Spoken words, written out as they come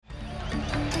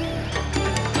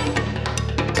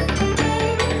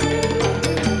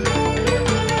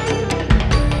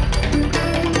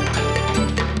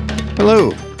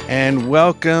Hello, and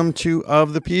welcome to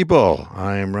Of the People.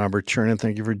 I am Robert Chernin.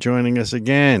 Thank you for joining us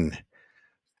again.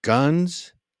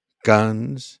 Guns,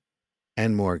 guns,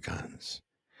 and more guns.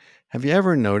 Have you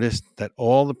ever noticed that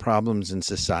all the problems in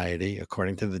society,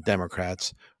 according to the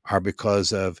Democrats, are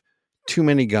because of too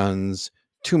many guns,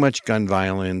 too much gun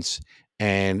violence,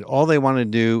 and all they want to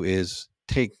do is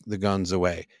take the guns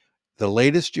away? The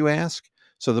latest, you ask?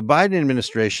 So the Biden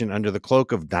administration, under the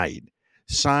cloak of night,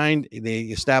 they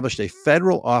established a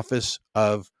federal office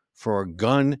for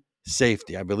gun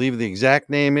safety. I believe the exact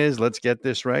name is, let's get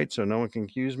this right so no one can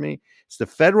accuse me. It's the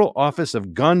Federal Office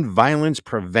of Gun Violence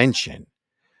Prevention.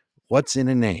 What's in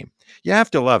a name? You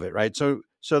have to love it, right? So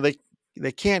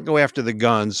they can't go after the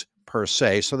guns per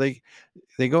se. So they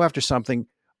go after something,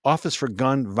 Office for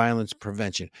Gun Violence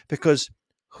Prevention, because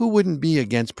who wouldn't be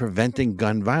against preventing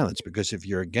gun violence? Because if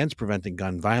you're against preventing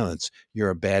gun violence, you're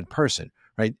a bad person,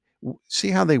 right? See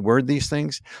how they word these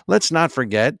things? Let's not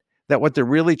forget that what they're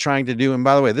really trying to do, and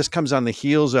by the way, this comes on the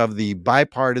heels of the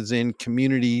bipartisan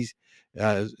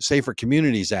Safer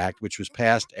Communities Act, which was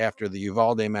passed after the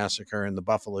Uvalde massacre and the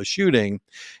Buffalo shooting.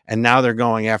 And now they're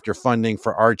going after funding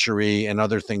for archery and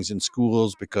other things in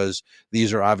schools because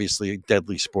these are obviously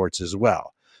deadly sports as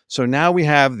well. So now we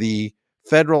have the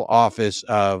Federal Office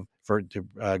for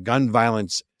Gun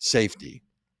Violence Safety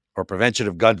or Prevention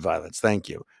of Gun Violence. Thank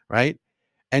you. Right.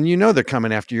 And you know they're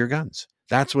coming after your guns.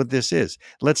 That's what this is.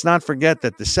 Let's not forget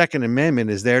that the Second Amendment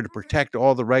is there to protect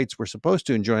all the rights we're supposed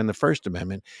to enjoy in the First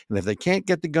Amendment. And if they can't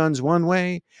get the guns one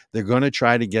way, they're going to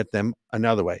try to get them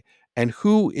another way. And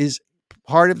who is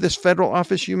part of this federal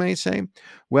office, you may say?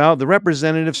 Well, the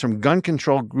representatives from gun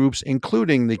control groups,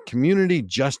 including the Community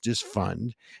Justice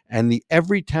Fund and the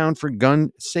Everytown for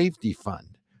Gun Safety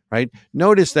Fund, right?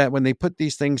 Notice that when they put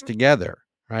these things together,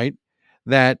 right,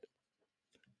 that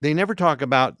they never talk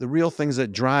about the real things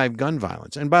that drive gun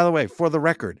violence. And by the way, for the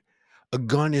record, a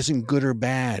gun isn't good or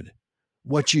bad.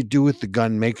 What you do with the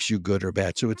gun makes you good or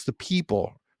bad. So it's the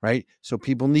people, right? So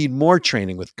people need more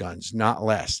training with guns, not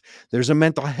less. There's a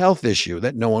mental health issue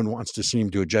that no one wants to seem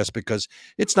to address because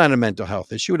it's not a mental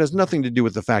health issue. It has nothing to do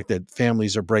with the fact that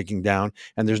families are breaking down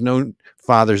and there's no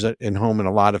fathers in home in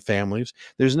a lot of families.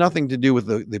 There's nothing to do with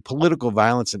the political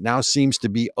violence that now seems to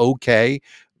be okay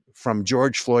from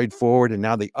George Floyd forward, and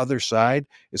now the other side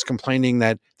is complaining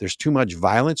that there's too much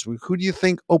violence. Who do you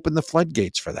think opened the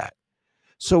floodgates for that?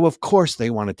 So of course they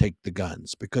want to take the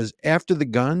guns, because after the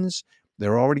guns,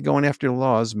 they're already going after the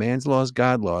laws, man's laws,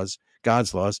 God's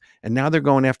laws, and now they're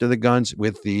going after the guns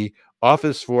with the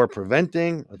Office for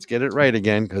Preventing, let's get it right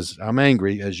again because I'm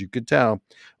angry, as you could tell,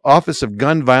 Office of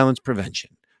Gun Violence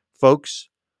Prevention. Folks,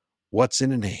 what's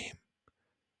in a name?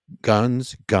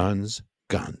 Guns, guns,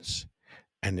 guns.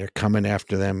 And they're coming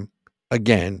after them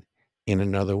again in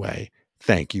another way.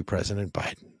 Thank you, President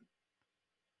Biden.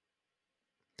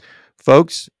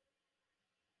 Folks,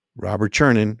 Robert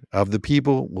Chernin of The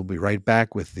People will be right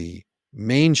back with the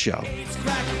main show.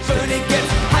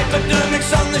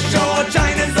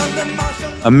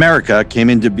 America came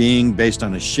into being based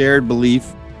on a shared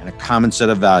belief and a common set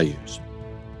of values.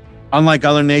 Unlike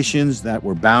other nations that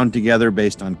were bound together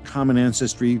based on common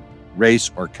ancestry,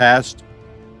 race, or caste,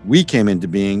 we came into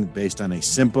being based on a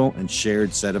simple and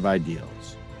shared set of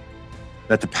ideals.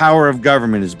 That the power of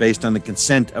government is based on the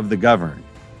consent of the governed.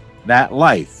 That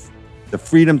life, the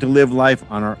freedom to live life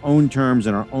on our own terms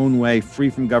in our own way,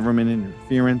 free from government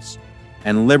interference,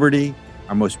 and liberty,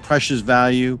 our most precious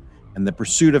value, and the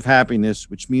pursuit of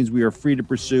happiness, which means we are free to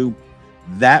pursue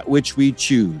that which we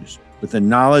choose with the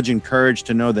knowledge and courage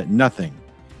to know that nothing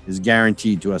is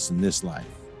guaranteed to us in this life.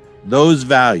 Those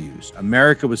values,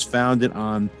 America was founded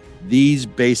on these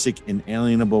basic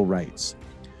inalienable rights.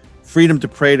 Freedom to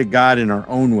pray to God in our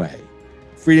own way.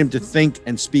 Freedom to think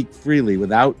and speak freely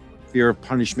without fear of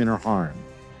punishment or harm.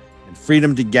 And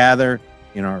freedom to gather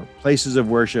in our places of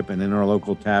worship and in our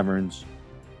local taverns.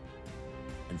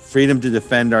 And freedom to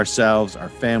defend ourselves, our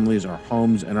families, our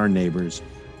homes, and our neighbors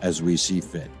as we see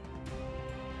fit.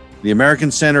 The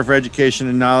American Center for Education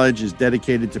and Knowledge is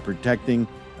dedicated to protecting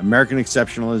American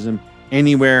exceptionalism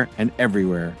anywhere and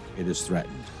everywhere it is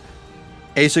threatened.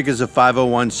 ASIC is a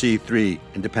 501c3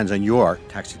 and depends on your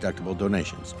tax-deductible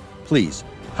donations. Please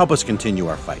help us continue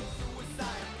our fight.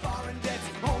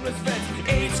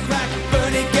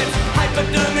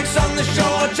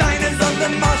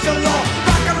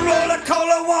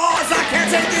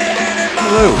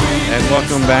 Hello, and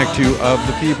welcome back to Of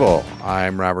the People.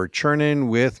 I'm Robert Chernin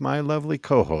with my lovely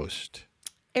co-host,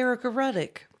 Ericka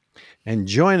Ruddick. And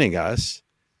joining us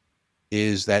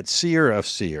is that seer of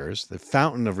seers, the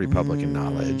fountain of Republican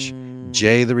knowledge,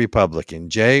 Jay the Republican.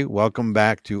 Jay, welcome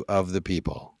back to Of the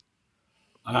People.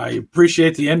 I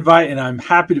appreciate the invite, and I'm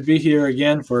happy to be here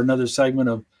again for another segment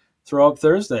of Throw Up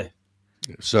Thursday.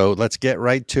 So let's get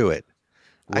right to it.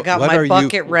 I got What my are you?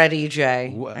 bucket ready,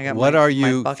 Jay. I got What my are my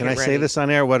you? Can bucket I say ready. this on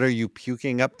air? What are you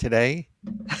puking up today?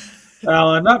 Well,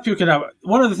 I'm not puking up.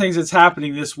 One of the things that's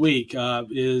happening this week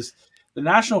is the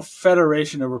National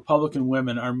Federation of Republican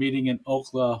Women are meeting in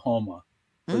Oklahoma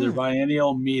for their Mm.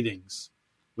 biennial meetings,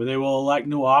 where they will elect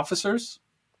new officers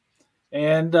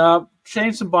and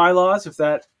change some bylaws if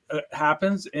that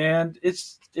happens. And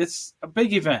it's a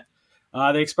big event.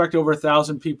 They expect over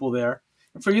 1,000 people there.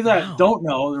 And for you that Wow. don't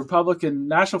know, the Republican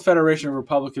National Federation of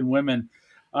Republican Women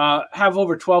have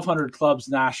over 1,200 clubs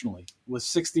nationally with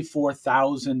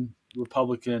 64,000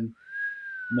 Republican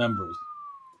members.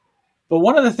 But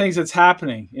one of the things that's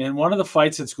happening, and one of the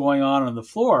fights that's going on the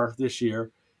floor this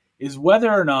year, is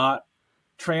whether or not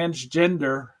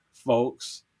transgender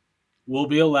folks will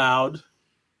be allowed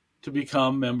to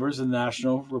become members of the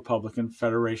National Republican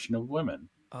Federation of Women.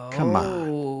 Come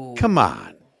on, come Oh.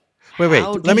 on. Wait.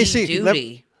 Let me Howdy see.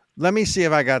 doody. Let me see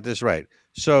if I got this right.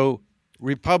 So,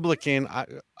 Republican,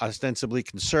 ostensibly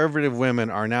conservative women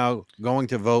are now going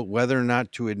to vote whether or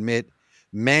not to admit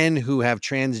men who have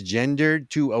transgendered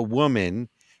to a woman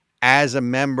as a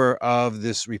member of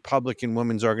this Republican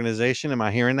women's organization. Am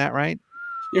I hearing that right?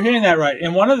 You're hearing that right.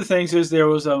 And one of the things is there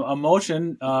was a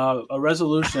motion, a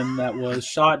resolution that was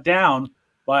shot down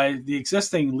by the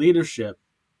existing leadership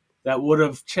that would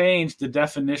have changed the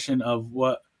definition of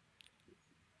what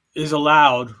is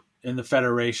allowed in the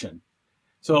Federation.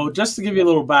 So, just to give you a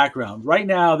little background, right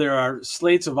now there are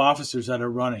slates of officers that are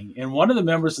running, and one of the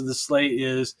members of the slate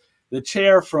is the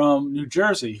chair from New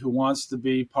Jersey who wants to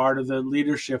be part of the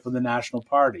leadership of the National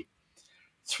Party.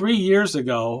 3 years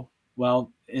ago,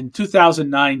 well, in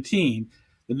 2019,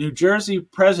 the New Jersey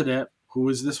president, who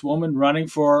was this woman running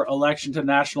for election to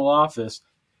national office,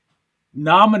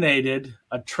 nominated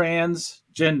a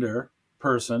transgender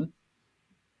person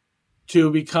to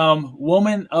become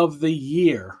Woman of the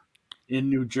Year in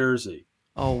New Jersey.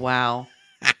 Oh, wow.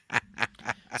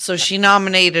 So she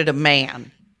nominated a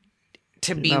man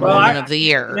to be Well, Woman of the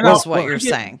Year, is what you're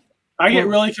saying. I get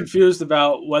really confused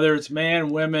about whether it's man,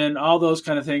 women, all those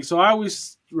kind of things. So I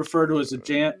always refer to it as a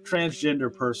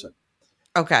transgender person.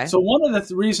 Okay. So one of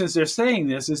the reasons they're saying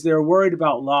this is they're worried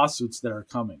about lawsuits that are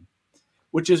coming,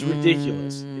 which is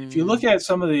ridiculous. If you look at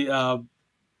some of the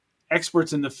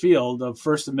experts in the field of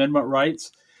First Amendment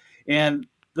rights, and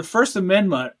the First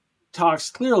Amendment talks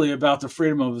clearly about the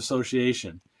freedom of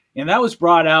association. And that was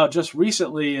brought out just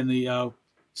recently in the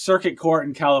circuit court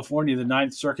in California, the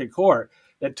Ninth Circuit Court,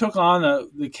 that took on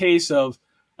the case of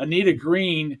Anita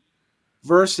Green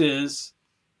versus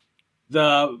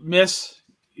the Miss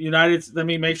United. Let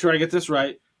me make sure I get this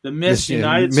right. The Miss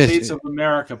United States of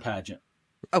America pageant.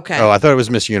 Okay. Oh, I thought it was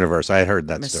Miss Universe. I had heard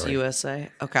that Miss story. USA.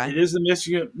 Okay. It is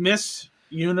the Miss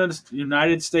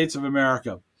United States of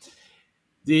America.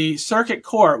 The circuit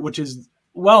court, which is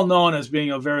well known as being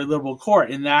a very liberal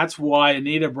court, and that's why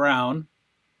Anita Brown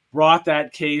brought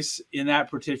that case in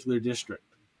that particular district.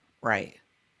 Right.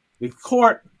 The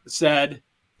court said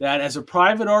that as a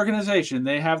private organization,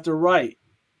 they have the right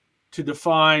to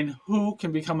define who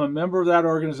can become a member of that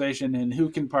organization and who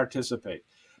can participate.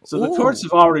 So the courts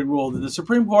have already ruled, and the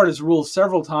Supreme Court has ruled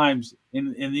several times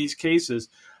in these cases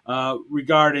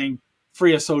regarding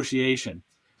free association.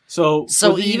 So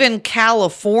even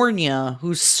California,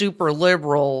 who's super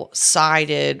liberal,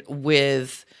 sided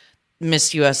with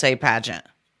Miss USA pageant.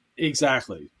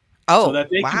 Exactly. Oh, so that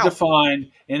they could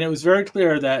define, and it was very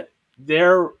clear that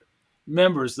their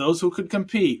members, those who could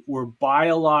compete, were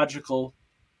biological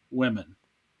women.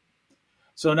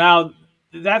 So now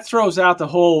that throws out the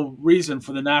whole reason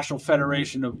for the National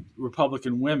Federation of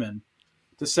Republican Women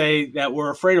to say that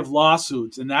we're afraid of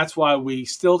lawsuits, and that's why we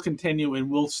still continue and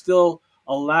will still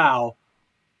allow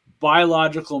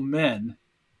biological men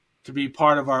to be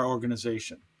part of our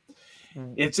organization.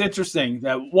 It's interesting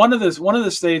that one of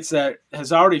the states that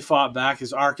has already fought back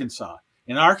is Arkansas.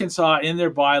 And Arkansas, in their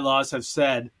bylaws, have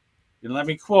said, and let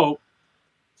me quote,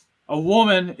 a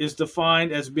woman is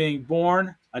defined as being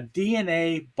born a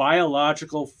DNA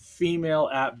biological female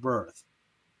at birth.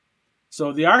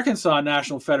 So the Arkansas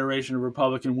National Federation of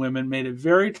Republican Women made it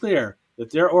very clear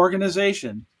that their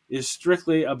organization is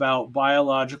strictly about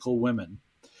biological women.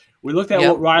 We looked at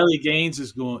what Riley Gaines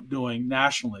is doing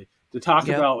nationally to talk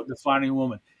about defining a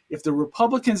woman. If the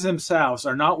Republicans themselves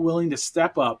are not willing to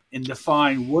step up and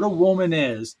define what a woman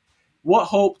is, what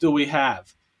hope do we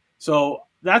have? So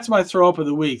that's my throw up of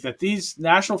the week, that these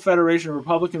National Federation of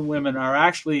Republican Women are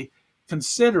actually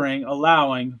considering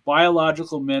allowing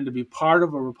biological men to be part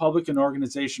of a Republican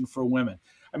organization for women.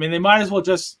 I mean, they might as well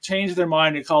just change their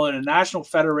mind and call it a National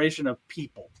Federation of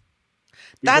People.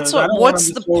 That's Because I what. don't want them What's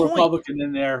to the throw point? Republican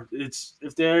in there. It's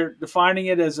if they're defining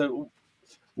it as a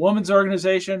woman's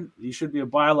organization, you should be a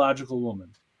biological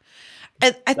woman.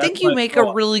 I That's think you my make a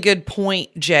thought. really good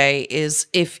point, Jay, is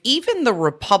if even the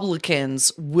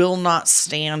Republicans will not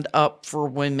stand up for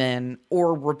women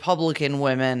or Republican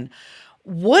women,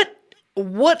 what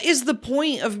is the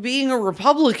point of being a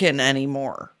Republican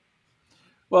anymore?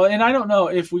 Well, and I don't know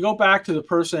if we go back to the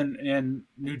person in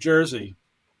New Jersey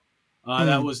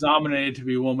that was nominated to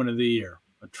be Woman of the Year,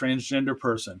 a transgender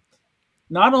person.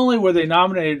 Not only were they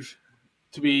nominated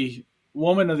to be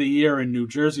Woman of the Year in New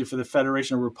Jersey for the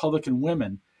Federation of Republican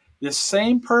Women, this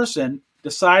same person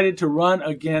decided to run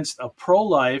against a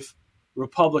pro-life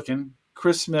Republican,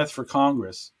 Chris Smith, for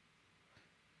Congress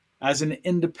as an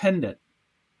independent,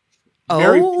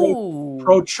 very Oh,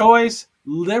 pro-choice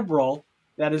liberal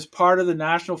that is part of the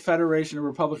National Federation of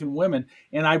Republican Women.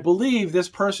 And I believe this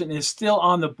person is still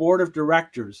on the board of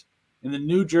directors in the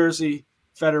New Jersey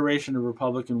Federation of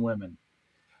Republican Women.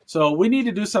 So we need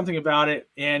to do something about it.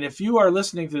 And if you are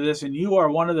listening to this and you are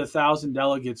one of the 1,000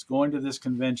 delegates going to this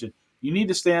convention, you need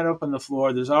to stand up on the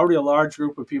floor. There's already a large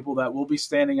group of people that will be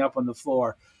standing up on the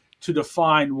floor to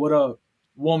define what a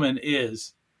woman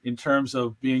is in terms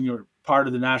of being part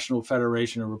of the National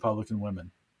Federation of Republican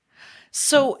Women.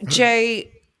 so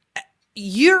Jay,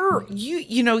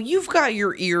 you've got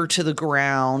your ear to the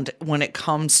ground when it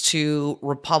comes to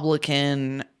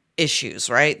Republican issues,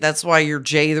 right? That's why you're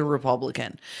Jay the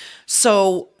Republican.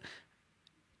 So,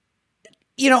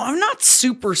 I'm not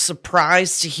super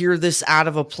surprised to hear this out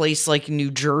of a place like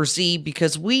New Jersey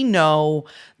because we know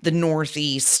the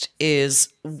Northeast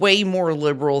is way more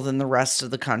liberal than the rest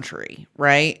of the country,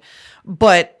 right?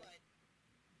 But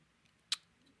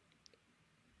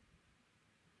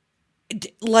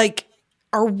like,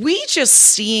 are we just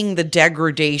seeing the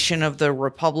degradation of the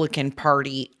Republican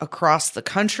Party across the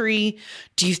country?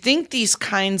 Do you think these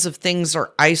kinds of things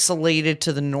are isolated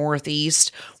to the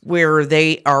Northeast where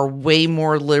they are way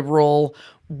more liberal,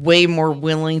 way more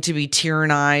willing to be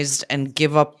tyrannized and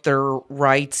give up their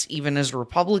rights even as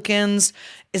Republicans?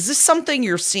 Is this something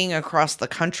you're seeing across the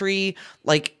country?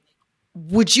 Like,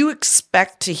 would you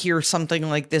expect to hear something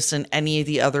like this in any of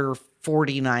the other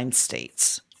 49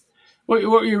 states?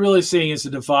 What you're really seeing is a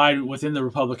divide within the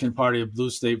Republican Party of blue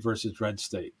state versus red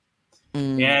state.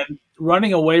 Mm. And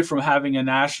running away from having a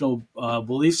national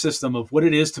belief system of what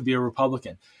it is to be a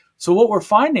Republican. So what we're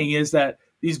finding is that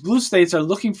these blue states are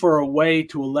looking for a way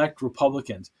to elect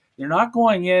Republicans. They're not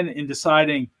going in and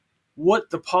deciding what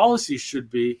the policy should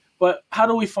be, but how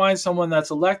do we find someone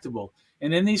that's electable?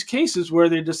 And in these cases where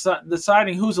they're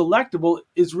deciding who's electable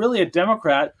is really a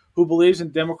Democrat who believes in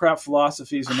Democrat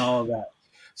philosophies and all of that.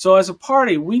 So as a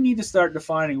party, we need to start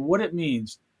defining what it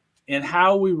means and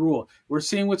how we rule. We're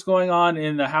seeing what's going on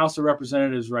in the House of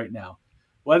Representatives right now,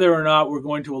 whether or not we're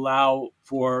going to allow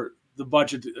for the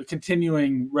budget, a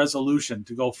continuing resolution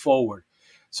to go forward.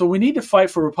 So we need to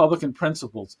fight for Republican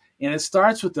principles. And it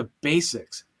starts with the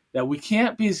basics that we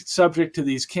can't be subject to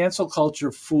these cancel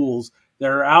culture fools that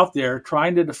are out there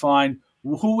trying to define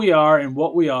who we are and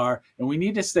what we are. And we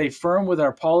need to stay firm with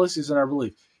our policies and our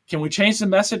beliefs. Can we change the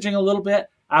messaging a little bit?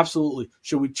 Absolutely.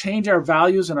 Should we change our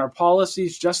values and our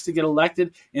policies just to get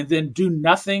elected and then do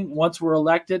nothing once we're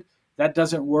elected? That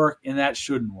doesn't work, and that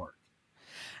shouldn't work.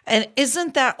 And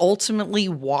isn't that ultimately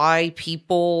why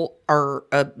people are,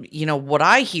 what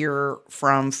I hear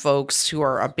from folks who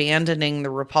are abandoning the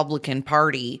Republican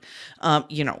Party,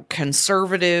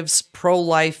 conservatives,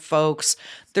 pro-life folks,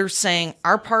 they're saying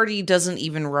our party doesn't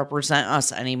even represent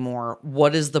us anymore.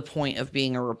 What is the point of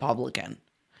being a Republican?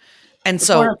 And The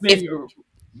so, point of being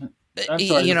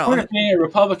the point of being a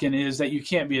Republican is that you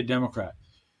can't be a Democrat.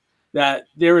 That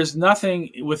there is nothing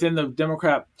within the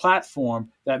Democrat platform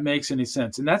that makes any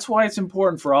sense. And that's why it's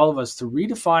important for all of us to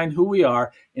redefine who we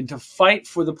are and to fight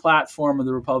for the platform of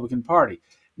the Republican Party.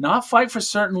 Not fight for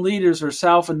certain leaders or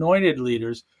self-anointed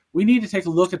leaders. We need to take a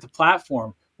look at the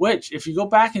platform, which, if you go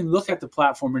back and look at the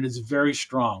platform, it is very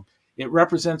strong. It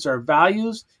represents our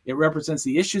values. It represents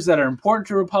the issues that are important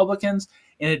to Republicans,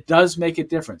 and it does make a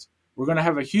difference. We're going to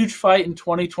have a huge fight in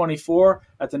 2024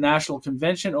 at the National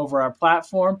Convention over our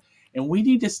platform. And we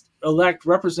need to elect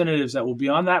representatives that will be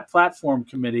on that platform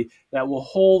committee that will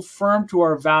hold firm to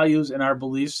our values and our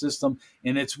belief system.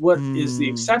 And it's what is the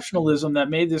exceptionalism that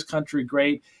made this country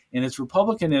great. And it's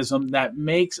republicanism that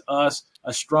makes us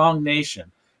a strong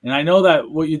nation. And I know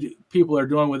that what people are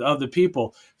doing with other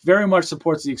people very much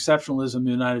supports the exceptionalism of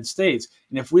the United States.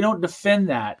 And if we don't defend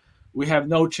that, we have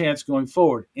no chance going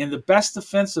forward. And the best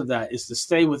defense of that is to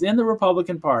stay within the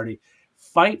Republican Party,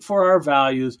 fight for our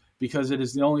values because it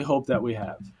is the only hope that we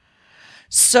have.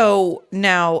 So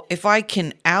now, if I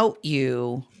can out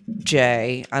you,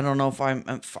 Jay, I don't know if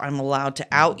I'm allowed to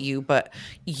out you, but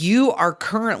you are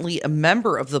currently a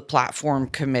member of the platform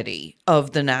committee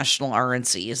of the National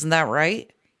RNC. Isn't that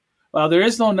right? Well, there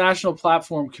is no national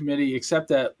platform committee except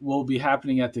that will be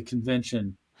happening at the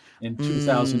convention in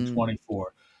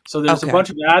 2024. So there's a bunch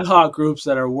of ad hoc groups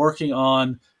that are working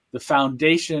on the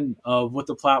foundation of what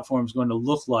the platform is going to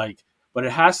look like, but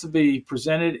it has to be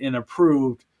presented and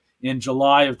approved in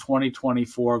July of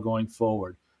 2024 going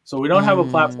forward. So we don't have a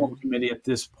platform committee at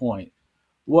this point.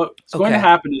 What's going to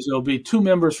happen is there'll be 2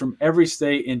 members from every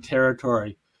state and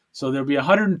territory. So there'll be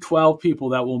 112 people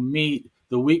that will meet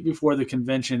the week before the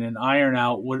convention and iron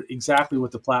out exactly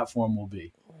what the platform will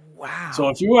be. Wow. So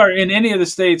if you are in any of the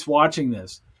states watching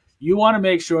this, you want to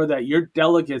make sure that your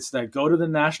delegates that go to the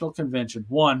national convention,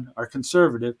 1, are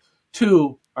conservative,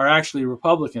 2, are actually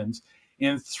Republicans,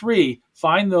 and 3,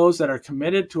 find those that are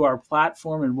committed to our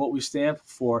platform and what we stand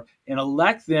for and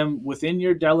elect them within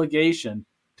your delegation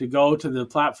to go to the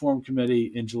platform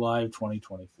committee in July of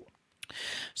 2024.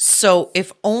 So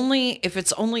if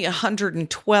it's only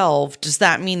 112, does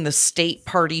that mean the state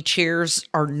party chairs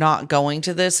are not going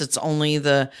to this? It's only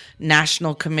the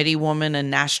national committee woman and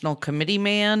national committee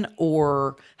man,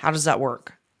 or how does that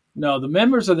work? No, the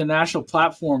members of the National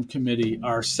Platform Committee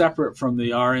are separate from the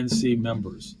RNC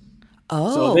members.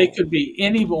 Oh. So they could be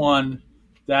anyone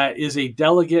that is a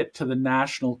delegate to the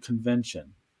national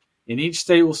convention. And each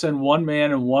state will send 1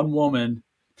 man and 1 woman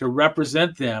to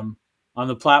represent them on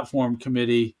the platform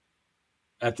committee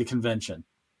at the convention.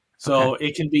 So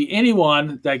it can be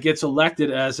anyone that gets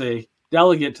elected as a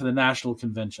delegate to the national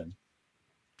convention.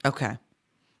 Okay.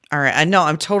 All right. I know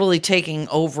I'm totally taking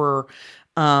over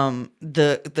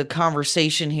the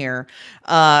conversation here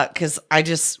because I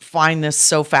just find this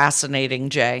so fascinating,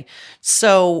 Jay.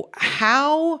 So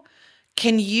how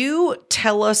can you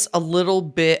tell us a little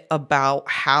bit about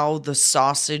how the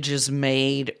sausage is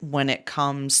made when it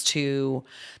comes to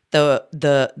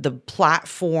the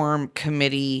platform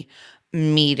committee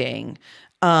meeting?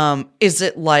 Is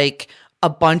it like a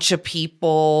bunch of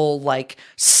people, like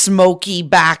smoky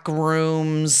back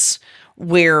rooms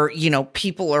where,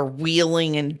 people are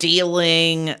wheeling and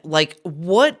dealing? Like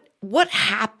what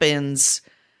happens?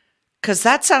 Because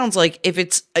that sounds like if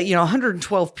it's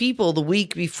 112 people the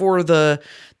week before the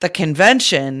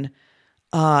convention,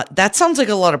 that sounds like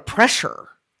a lot of pressure.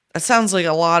 That sounds like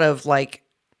a lot of like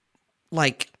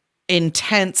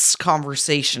intense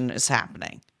conversation is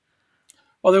happening.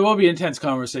 Well, there will be intense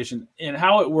conversation. And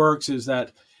how it works is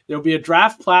that there'll be a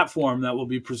draft platform that will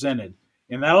be presented,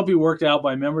 and that'll be worked out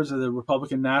by members of the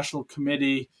Republican National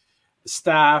Committee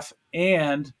staff,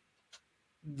 and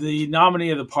the nominee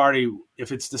of the party,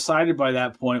 if it's decided by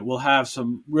that point, will have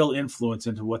some real influence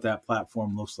into what that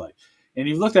platform looks like. And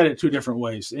you've looked at it 2 different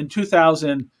ways. In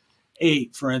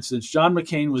 2008, for instance, John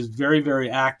McCain was very, very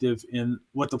active in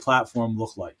what the platform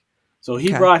looked like. So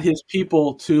he brought his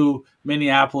people to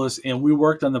Minneapolis, and we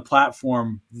worked on the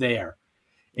platform there.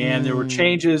 And there were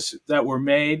changes that were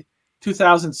made.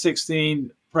 2016,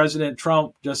 President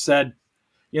Trump just said,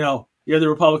 you're the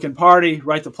Republican Party,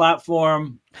 write the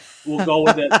platform, we'll go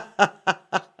with it.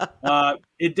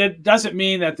 It doesn't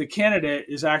mean that the candidate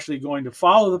is actually going to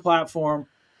follow the platform,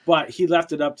 but he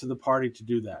left it up to the party to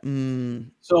do that.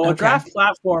 So a draft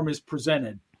platform is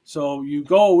presented. So you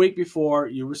go a week before,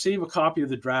 you receive a copy of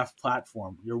the draft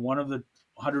platform. You're one of the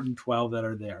 112 that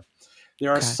are there.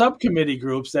 There are subcommittee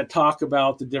groups that talk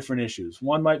about the different issues.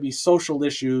 One might be social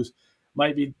issues,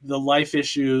 might be the life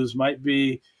issues, might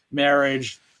be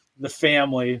marriage, the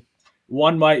family.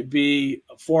 One might be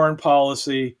foreign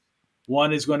policy.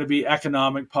 One is going to be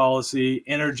economic policy,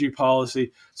 energy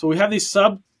policy. So we have these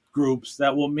subgroups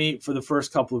that will meet for the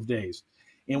first couple of days.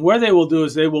 And what they will do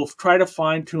is they will try to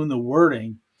fine tune the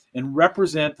wording and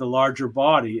represent the larger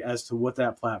body as to what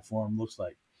that platform looks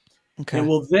like. It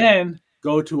will then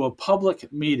go to a public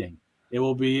meeting. It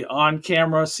will be on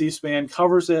camera. C-SPAN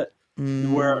covers it,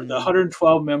 where the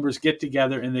 112 members get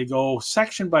together and they go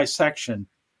section by section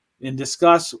and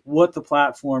discuss what the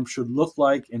platform should look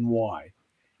like and why.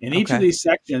 In each of these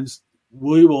sections,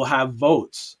 we will have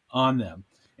votes on them,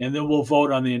 and then we'll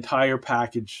vote on the entire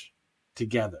package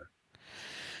together.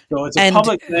 So it's a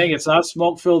public thing. It's not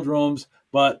smoke-filled rooms,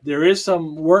 but there is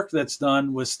some work that's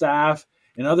done with staff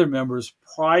and other members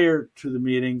prior to the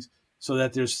meetings so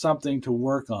that there's something to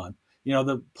work on.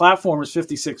 The platform is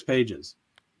 56 pages.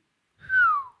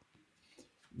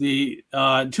 The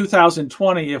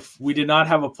 2020, if we did not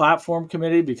have a platform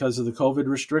committee because of the COVID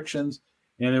restrictions,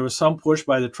 and there was some push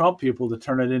by the Trump people to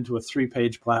turn it into a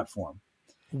 3-page platform.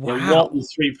 It won't be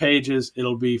 3 pages.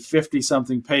 It'll be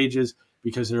 50-something pages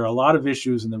because there are a lot of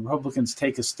issues, and the Republicans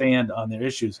take a stand on their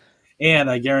issues. And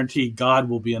I guarantee God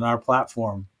will be in our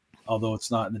platform, although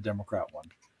it's not in the Democrat one.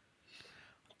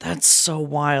 That's so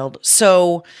wild.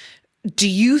 So do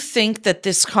you think that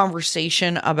this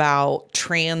conversation about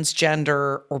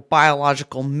transgender or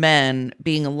biological men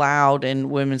being allowed in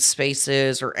women's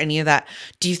spaces or any of that,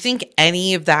 do you think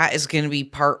any of that is going to be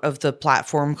part of the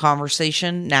platform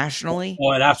conversation nationally?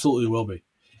 Oh, it absolutely will be.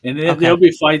 And there'll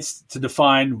be fights to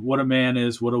define what a man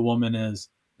is, what a woman is,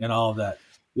 and all of that.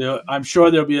 I'm sure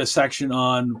there'll be a section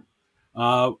on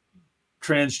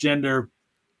transgender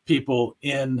people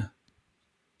in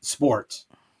sports.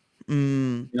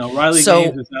 Riley Gaines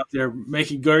is out there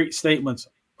making great statements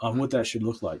on what that should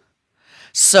look like.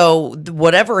 So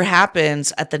whatever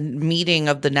happens at the meeting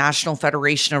of the National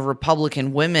Federation of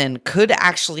Republican Women could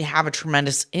actually have a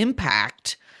tremendous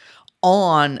impact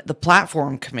on the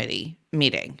platform committee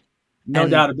meeting. No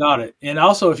doubt about it. And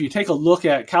also, if you take a look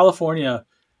at California,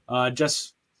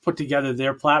 just put together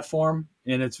their platform,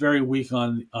 and it's very weak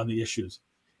on the issues.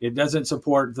 It doesn't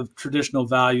support the traditional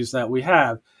values that we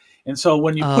have. And so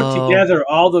when you put together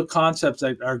all the concepts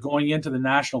that are going into the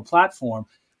national platform,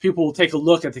 people will take a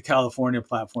look at the California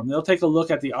platform. They'll take a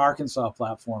look at the Arkansas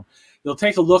platform. They'll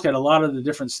take a look at a lot of the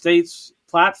different states'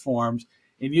 platforms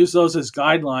and use those as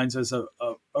guidelines, as a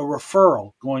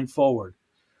referral going forward.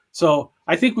 So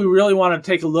I think we really want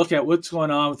to take a look at what's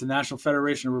going on with the National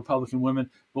Federation of Republican Women,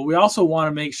 but we also want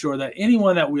to make sure that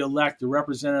anyone that we elect to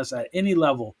represent us at any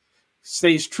level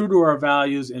stays true to our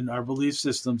values and our belief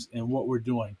systems and what we're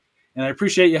doing. And I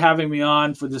appreciate you having me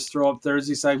on for this Throw Up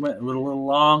Thursday segment. It was a little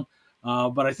long,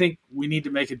 but I think we need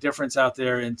to make a difference out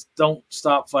there, and don't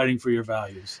stop fighting for your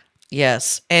values.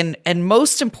 Yes. And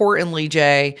most importantly,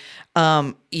 Jay,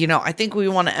 I think we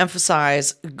want to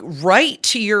emphasize, write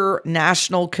to your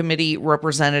national committee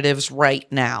representatives right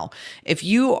now. If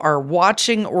you are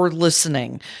watching or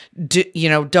listening,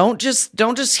 don't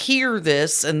just hear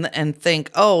this and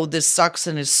think, oh, this sucks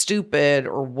and is stupid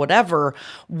or whatever.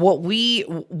 What we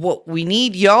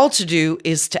need y'all to do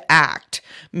is to act.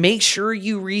 Make sure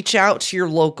you reach out to your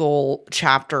local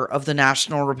chapter of the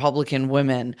National Republican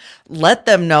Women. Let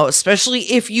them know, especially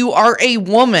if you are a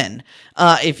woman,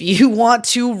 if you want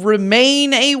to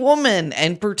remain a woman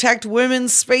and protect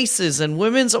women's spaces and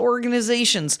women's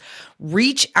organizations,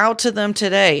 reach out to them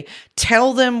today.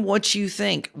 Tell them what you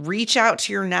think. Reach out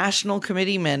to your national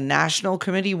committeeman, national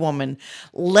committee woman.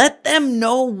 Let them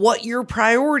know what your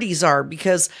priorities are,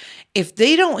 because if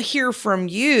they don't hear from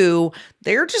you,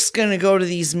 they're just going to go to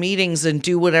these meetings and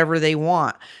do whatever they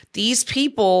want. These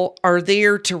people are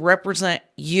there to represent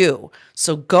you.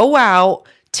 So go out,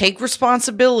 take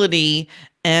responsibility,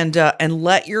 and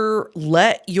let your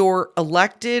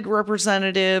elected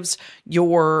representatives,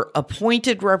 your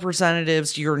appointed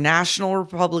representatives, your national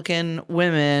Republican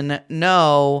women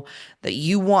know that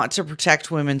you want to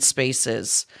protect women's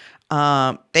spaces.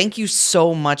 Thank you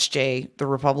so much, Jay, the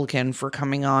Republican, for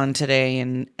coming on today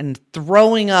and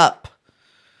throwing up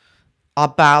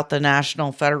about the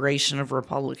National Federation of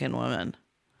Republican Women.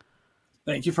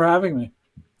 Thank you for having me.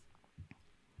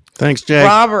 Thanks, Jay.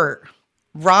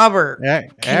 Robert, can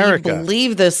Ericka. you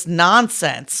believe this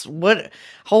nonsense? What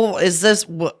is this?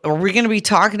 Are we going to be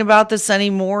talking about this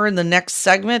anymore in the next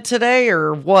segment today,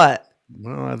 or what?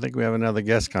 Well, I think we have another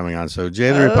guest coming on. So,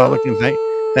 Jay the Republican,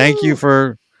 thank you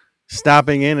for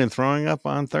stopping in and throwing up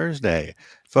on Thursday.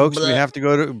 Folks, we have to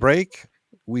go to a break.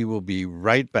 We will be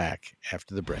right back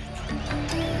after the break.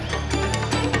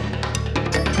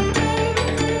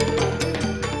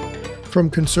 From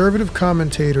conservative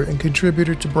commentator and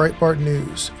contributor to Breitbart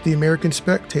News, The American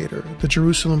Spectator, The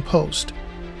Jerusalem Post,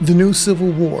 The New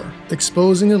Civil War,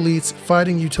 Exposing Elites,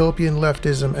 Fighting Utopian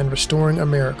Leftism, and Restoring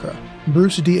America,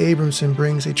 Bruce D. Abramson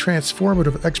brings a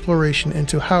transformative exploration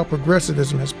into how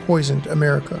progressivism has poisoned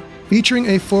America.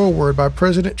 Featuring a foreword by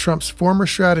President Trump's former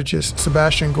strategist,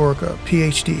 Sebastian Gorka,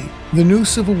 Ph.D., The New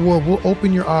Civil War will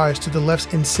open your eyes to the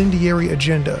left's incendiary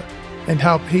agenda and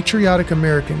how patriotic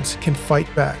Americans can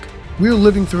fight back. We are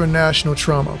living through a national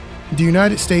trauma. The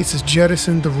United States has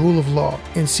jettisoned the rule of law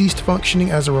and ceased functioning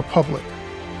as a republic.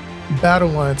 Battle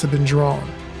lines have been drawn.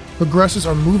 Progressives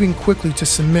are moving quickly to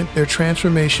cement their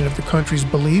transformation of the country's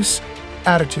beliefs,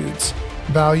 attitudes,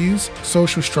 values,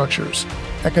 social structures,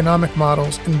 economic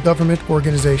models, and government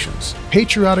organizations.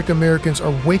 Patriotic Americans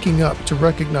are waking up to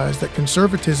recognize that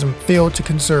conservatism failed to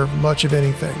conserve much of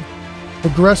anything.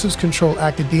 Progressives control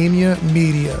academia,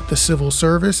 media, the civil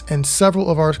service, and several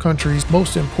of our country's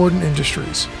most important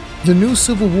industries. The new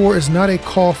Civil War is not a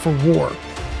call for war.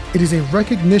 It is a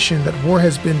recognition that war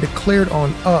has been declared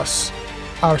on us.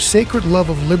 Our sacred love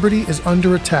of liberty is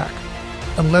under attack.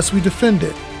 Unless we defend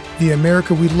it, the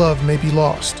America we love may be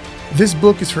lost. This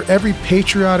book is for every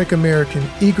patriotic American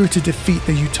eager to defeat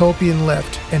the utopian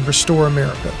left and restore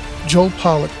America. Joel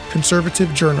Pollack,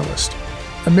 conservative journalist.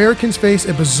 Americans face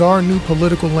a bizarre new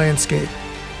political landscape.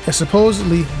 A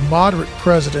supposedly moderate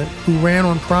president who ran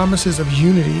on promises of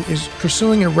unity is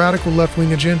pursuing a radical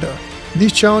left-wing agenda.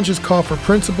 These challenges call for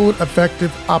principled,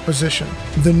 effective opposition.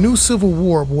 The new Civil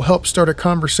War will help start a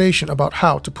conversation about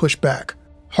how to push back.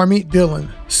 Harmeet Dhillon,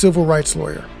 civil rights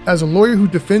lawyer. As a lawyer who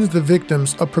defends the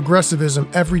victims of progressivism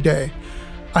every day,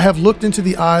 I have looked into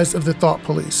the eyes of the thought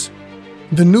police.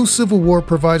 The new Civil War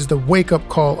provides the wake-up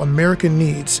call America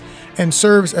needs and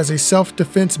serves as a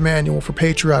self-defense manual for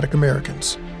patriotic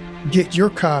Americans. Get your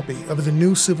copy of The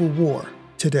New Civil War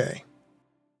today.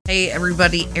 Hey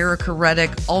everybody, Ericka Reddick,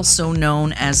 also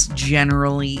known as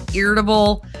Generally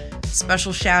Irritable.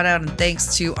 Special shout out and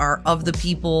thanks to our Of the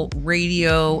People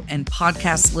radio and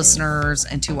podcast listeners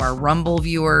and to our Rumble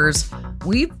viewers.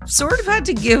 We've sort of had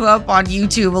to give up on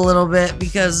YouTube a little bit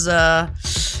because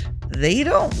they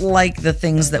don't like the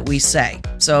things that we say.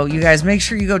 So you guys make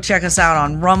sure you go check us out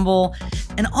on Rumble.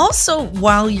 And also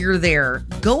while you're there,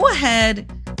 go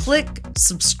ahead, click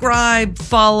subscribe,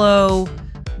 follow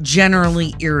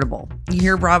Generally Irritable. You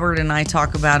hear Robert and I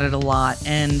talk about it a lot,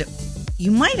 and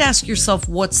you might ask yourself,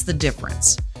 what's the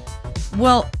difference?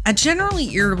 Well, at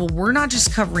Generally Irritable, we're not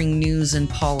just covering news and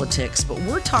politics, but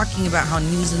we're talking about how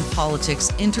news and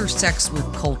politics intersects with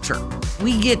culture.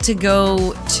 We get to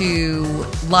go to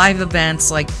live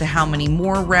events like the How Many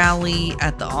More rally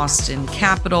at the Austin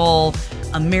Capitol,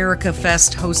 America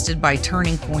Fest hosted by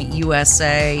Turning Point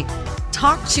USA,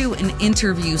 talk to and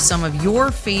interview some of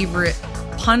your favorite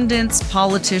pundits,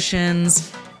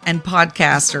 politicians, and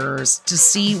podcasters to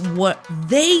see what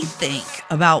they think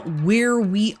about where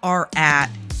we are at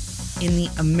in the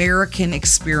American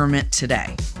experiment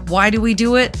today. Why do we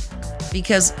do it?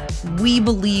 Because we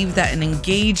believe that an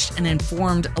engaged and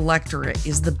informed electorate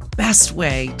is the best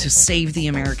way to save the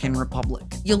American Republic.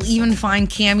 You'll even find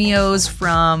cameos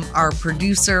from our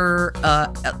producer,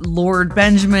 Lord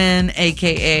Benjamin,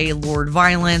 aka Lord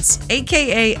Violence,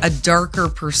 aka A Darker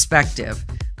Perspective.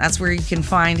 That's where you can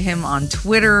find him on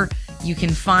Twitter. You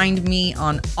can find me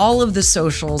on all of the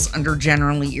socials under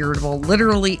Generally Irritable,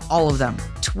 literally all of them.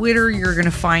 Twitter, you're going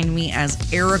to find me as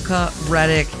Ericka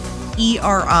Reddick,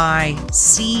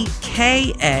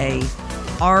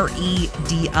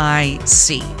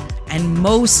 ERICKAREDIC. And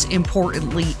most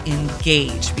importantly,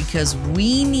 engage, because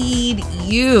we need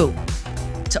you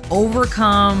to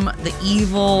overcome the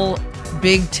evil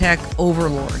big tech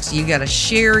overlords. You got to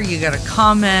share, you got to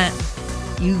comment,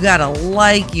 you got to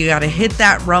like, you got to hit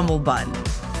that Rumble button.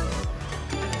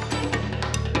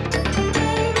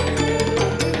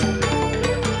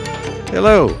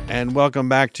 Hello, and welcome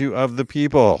back to Of the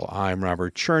People. I'm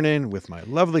Robert Chernin with my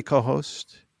lovely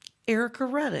co-host,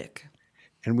 Ericka Reddick.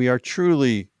 And we are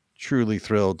truly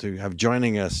thrilled to have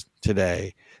joining us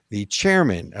today the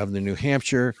chairman of the New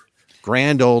Hampshire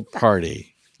Grand Old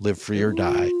Party, Live Free or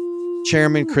Die,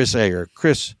 Chairman Chris Ager.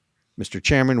 Chris, Mr.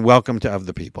 Chairman, welcome to Of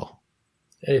the People.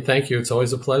 Hey, thank you. It's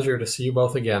always a pleasure to see you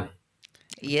both again.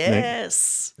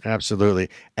 Yes. Absolutely.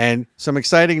 And some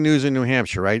exciting news in New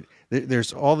Hampshire, right?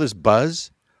 There's all this buzz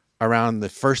around the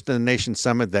First in the Nation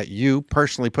Summit that you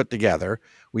personally put together.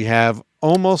 We have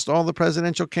almost all the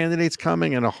presidential candidates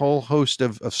coming and a whole host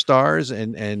of stars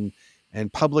and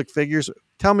public figures.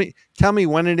 Tell me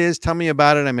when it is. Tell me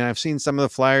about it. I mean, I've seen some of the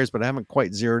flyers, but I haven't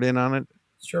quite zeroed in on it.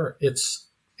 Sure. It's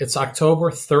October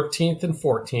 13th and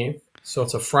 14th. So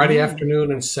it's a Friday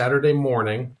afternoon and Saturday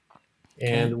morning.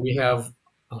 And we have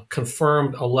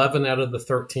confirmed 11 out of the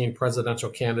 13 presidential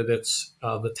candidates,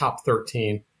 the top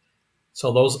 13.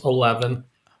 So those 11.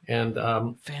 And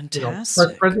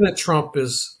fantastic. President Trump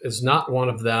is not one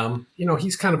of them.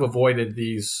 He's kind of avoided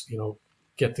these,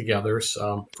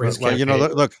 get-togethers for his campaign.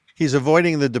 Look, he's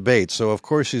avoiding the debate, so of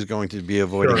course he's going to be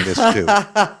avoiding this too.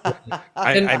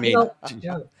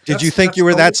 Did you think you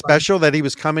were that special that he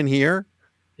was coming here?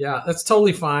 Yeah, that's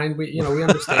totally fine. We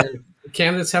understand.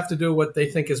 Candidates have to do what they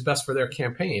think is best for their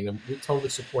campaign, and we totally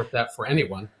support that for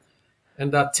anyone.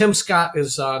 And Tim Scott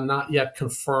is not yet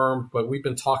confirmed, but we've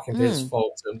been talking to his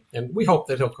folks, and we hope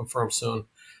that he'll confirm soon.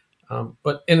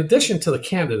 But in addition to the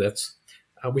candidates,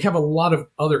 we have a lot of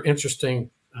other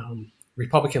interesting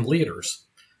Republican leaders.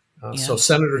 So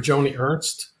Senator Joni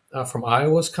Ernst from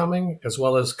Iowa is coming, as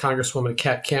well as Congresswoman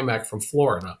Kat Cammack from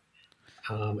Florida.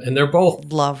 And they're both...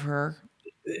 Love her.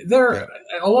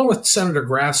 Along with Senator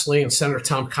Grassley and Senator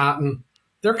Tom Cotton,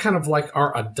 they're kind of like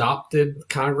our adopted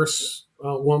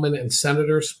congresswomen and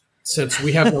senators. since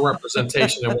we have no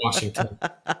representation in Washington.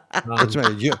 That's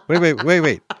right.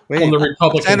 Wait. On the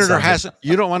Republican Senator side. Hassan,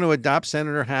 you don't want to adopt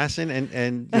Senator Hassan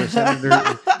and Senator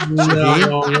Sabine?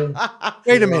 No.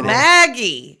 Wait a minute.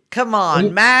 Maggie, come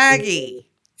on, Maggie.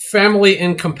 Family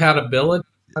incompatibility.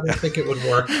 I don't think it would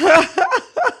work.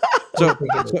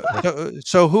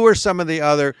 So who are some of the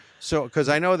other? So because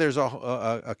I know there's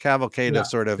a cavalcade of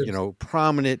sort of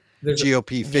prominent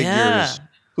GOP figures. Yeah.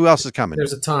 Who else is coming?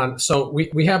 There's a ton. So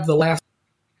we have the last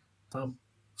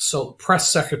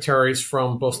press secretaries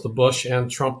from both the Bush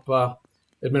and Trump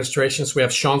administrations. We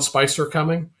have Sean Spicer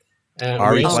coming, and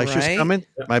Ari Fleischer's coming.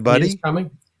 My buddy he's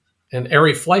coming, and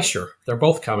Ari Fleischer. They're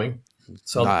both coming.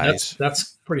 So nice.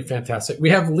 that's pretty fantastic.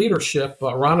 We have leadership.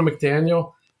 Ronna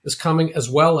McDaniel is coming, as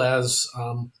well as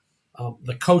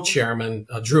the co-chairman,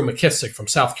 Drew McKissick from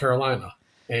South Carolina.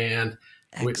 And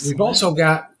we've also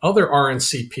got other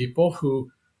RNC people who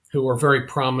are very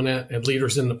prominent and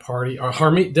leaders in the party.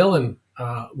 Harmeet Dillon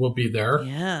will be there.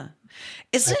 Yeah.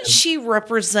 Isn't she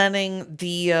representing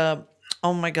the,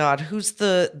 oh my God, who's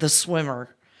the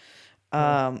swimmer?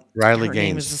 Riley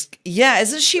Gaines.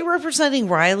 Isn't she representing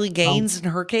Riley Gaines in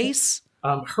her case?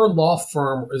 Her law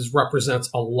firm represents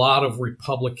a lot of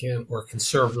Republican or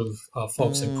conservative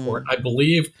folks in court. I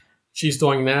believe she's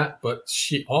doing that, but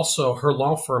her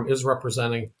law firm is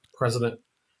representing President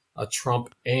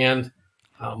Trump and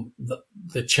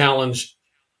the challenge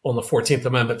on the 14th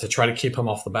Amendment to try to keep him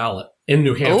off the ballot in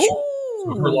New Hampshire.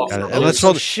 So her law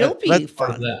firm she'll be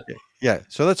fun. Yeah,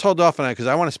 so let's hold off on that because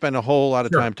I want to spend a whole lot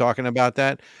of time talking about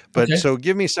that. But so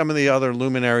give me some of the other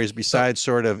luminaries besides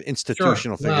sort of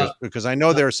institutional figures, because I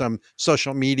know there's some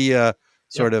social media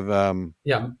sort of.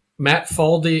 Matt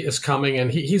Foldy is coming, and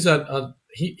he's a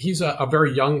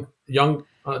very young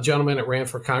gentleman that ran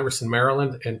for Congress in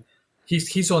Maryland, and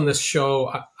he's on this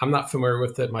show. I'm not familiar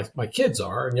with it. My kids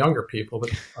are, and younger people, but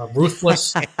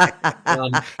Ruthless.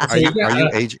 Are you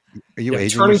aging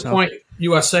Turning yourself? Point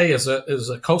USA is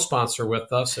a co-sponsor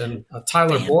with us, and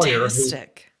Tyler Boyer.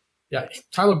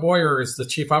 Tyler Boyer is the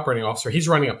chief operating officer. He's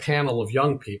running a panel of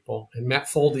young people, and Matt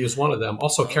Foldy is one of them.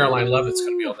 Also, Caroline Levitt's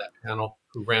going to be on that panel,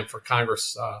 who ran for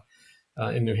Congress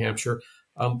in New Hampshire.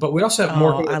 But we also have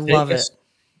Morgan Ortagus. I love it.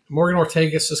 Morgan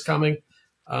Ortagus is coming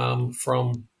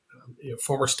from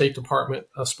former State Department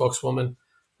spokeswoman.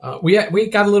 We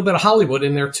got a little bit of Hollywood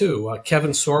in there too.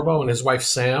 Kevin Sorbo and his wife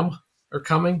Sam are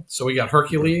coming. So we got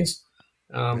Hercules.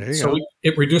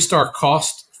 It reduced our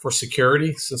cost for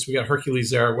security since we got Hercules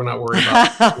there. We're not worried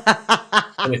about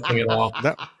anything at all.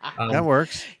 That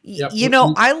works. Yep.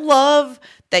 I love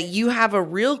that you have a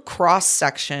real cross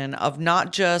section of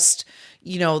not just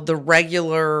the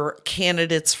regular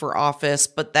candidates for office,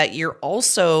 but that you're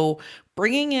also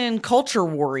bringing in culture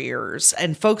warriors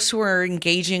and folks who are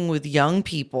engaging with young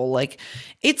people. Like,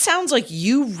 it sounds like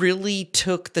you really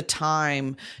took the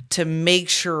time to make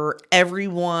sure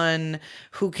everyone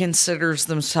who considers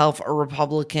themselves a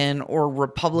Republican or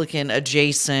Republican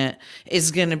adjacent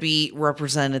is going to be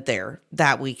represented there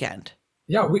that weekend.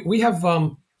 Yeah, we have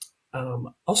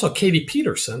also Katie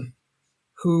Peterson,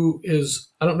 who is,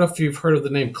 I don't know if you've heard of the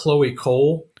name Chloe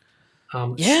Cole.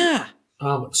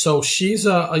 So she's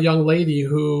a young lady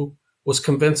who was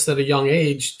convinced at a young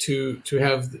age to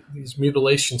have these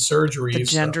mutilation surgeries. The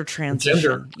gender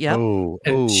transition.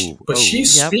 But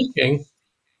she's speaking,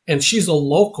 and she's a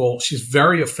local. She's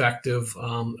very effective.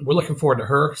 We're looking forward to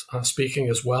her speaking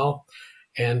as well.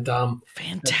 And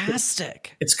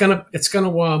fantastic. It's gonna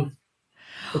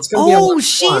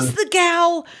she's the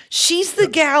gal. She's the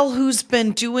gal who's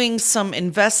been doing some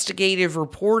investigative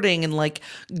reporting and like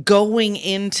going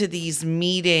into these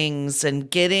meetings and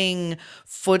getting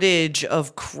footage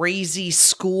of crazy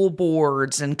school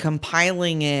boards and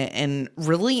compiling it and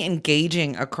really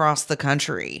engaging across the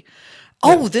country.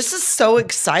 Oh, this is so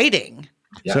exciting.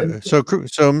 So,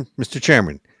 Mr.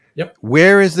 Chairman. Yep.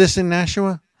 Where is this in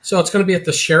Nashua? So it's going to be at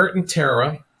the Sheraton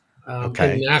Terra.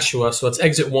 In Nashua, so it's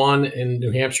exit 1 in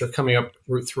New Hampshire, coming up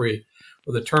Route 3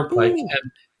 with a turnpike. Ooh.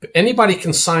 And anybody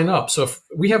can sign up. So if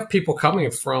we have people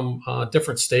coming from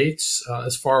different states,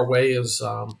 as far away as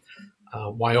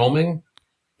Wyoming,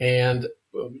 and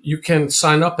you can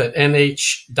sign up at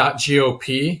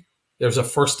nh.gop. There's a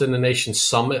First in the Nation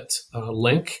Summit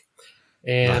link.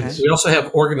 And we also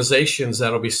have organizations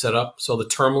that'll be set up. So the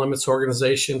Term Limits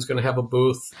organization is going to have a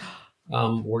booth.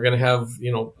 We're going to have,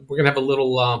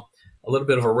 a little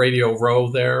bit of a Radio Row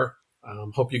there.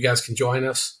 Hope you guys can join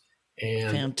us.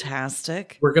 And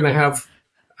fantastic. We're going to have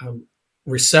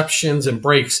receptions and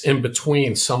breaks in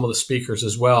between some of the speakers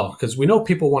as well, because we know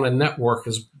people want to network,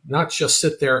 is not just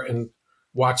sit there and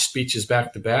watch speeches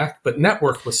back to back, but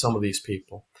network with some of these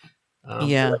people.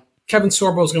 Kevin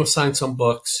Sorbo is going to sign some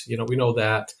books. We know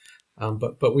that.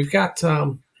 But we've got,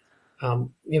 Lee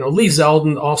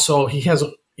Zeldin also. He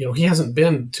hasn't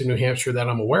been to New Hampshire that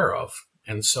I'm aware of.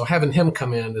 And so having him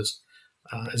come in is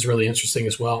really interesting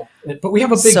as well. But we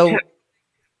have a big tent.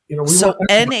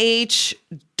 nh.gop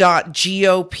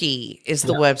is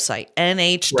the website.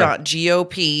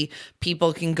 nh.gop.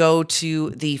 People can go to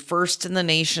the First in the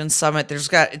Nation Summit. It's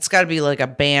got to be like a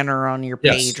banner on your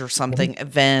page or something. Mm-hmm.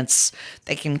 Events.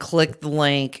 They can click the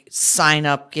link, sign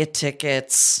up, get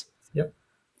tickets. Yep.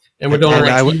 And we're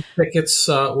doing tickets.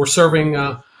 We're serving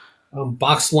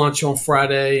box lunch on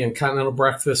Friday and continental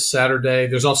breakfast Saturday.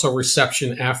 There's also a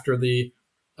reception after the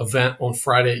event on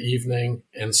Friday evening,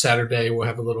 and Saturday we'll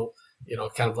have a little,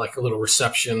 kind of like a little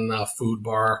reception food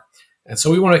bar. And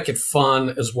so we want to make it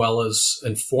fun as well as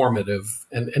informative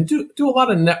and do a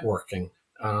lot of networking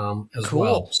as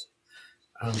well.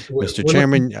 Mr.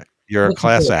 Chairman, you're a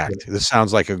class act. This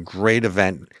sounds like a great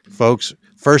event. Folks,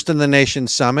 First in the Nation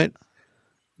Summit,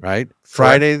 right?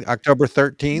 Friday, October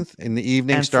 13th in the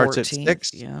evening, and starts 14th, at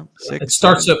 6. Yeah. 6, it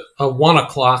starts at 1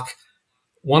 o'clock.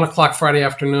 1 o'clock Friday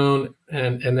afternoon,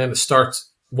 and then it starts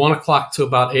 1 o'clock to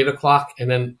about 8 o'clock, and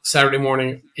then Saturday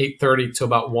morning 8:30 to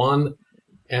about 1.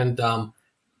 And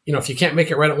if you can't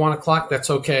make it right at 1 o'clock, that's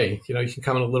okay. You can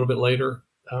come in a little bit later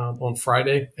on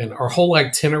Friday. And our whole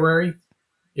itinerary,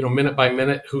 minute by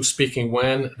minute, who's speaking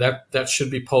when, that should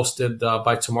be posted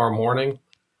by tomorrow morning.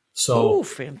 So,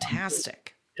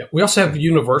 fantastic. We also have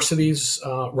universities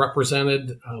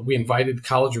represented. We invited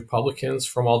college Republicans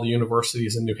from all the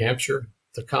universities in New Hampshire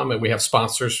to come, and we have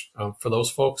sponsors for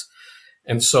those folks.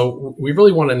 And so we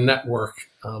really want to network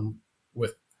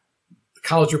with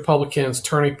college Republicans,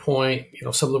 Turning Point,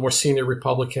 some of the more senior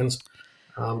Republicans,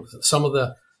 some of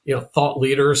the thought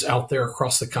leaders out there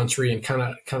across the country, and kind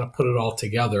of put it all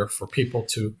together for people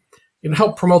to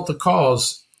help promote the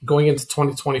cause going into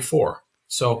 2024.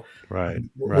 So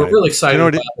we're really excited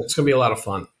about it. It's going to be a lot of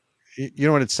fun. You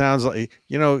know what it sounds like?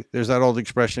 There's that old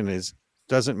expression is,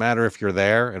 doesn't matter if you're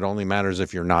there. It only matters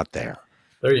if you're not there.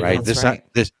 There you go.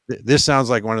 This sounds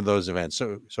like one of those events.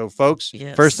 So folks,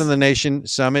 First in the Nation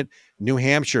Summit, New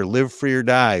Hampshire, Live Free or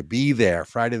Die. Be there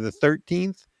Friday the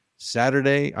 13th,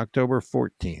 Saturday, October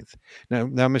 14th. Now,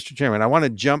 Mr. Chairman, I want to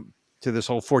jump to this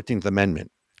whole 14th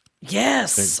Amendment.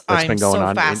 Yes, that's been going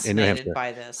on fascinated in New Hampshire.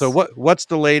 by this. So what's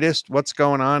the latest? What's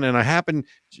going on? And I happen,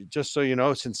 just so you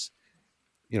know, since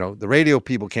the radio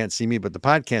people can't see me, but the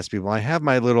podcast people, I have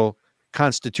my little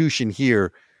Constitution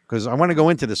here because I want to go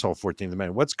into this whole 14th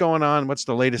Amendment. What's going on? What's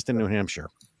the latest in New Hampshire?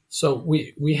 So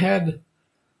we had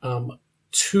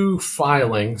 2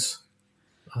 filings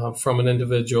from an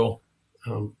individual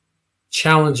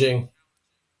challenging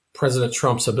President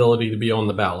Trump's ability to be on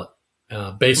the ballot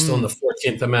based on the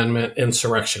 14th Amendment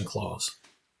insurrection clause.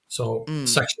 So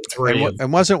Section 3.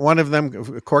 And wasn't one of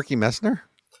them Corky Messner?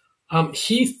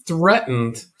 He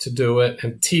threatened to do it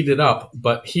and teed it up,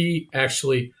 but he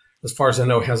actually, as far as I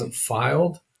know, hasn't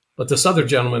filed. But this other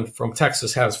gentleman from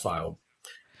Texas has filed.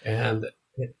 And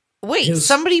wait,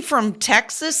 somebody from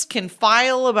Texas can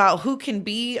file about who can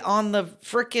be on the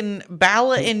frickin'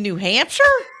 ballot in New Hampshire?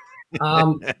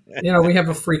 We have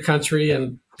a free country,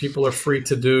 and people are free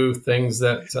to do things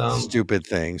that stupid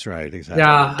things, right? Exactly.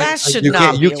 Yeah, that should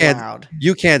not be allowed.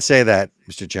 You can't say that,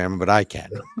 Mr. Chairman, but I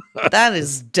can. That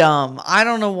is dumb. I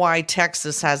don't know why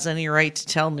Texas has any right to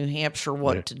tell New Hampshire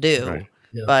what to do. Right.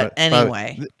 Yeah. But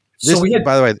anyway.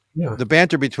 By the way, the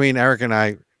banter between Eric and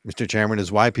I, Mr. Chairman,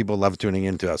 is why people love tuning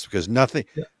into us, because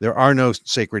there are no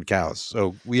sacred cows.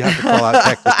 So we have to call out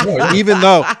Texas,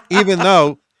 even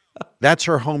though that's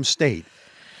her home state.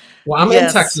 Well, I'm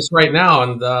in Texas right now,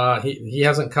 and he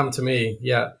hasn't come to me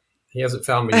yet. He hasn't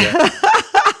found me yet.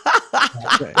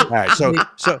 All right. So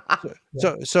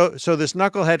this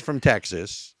knucklehead from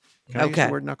Texas. Can I use the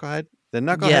word knucklehead? The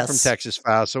knucklehead from Texas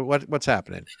filed. So what's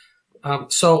happening?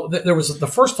 There was the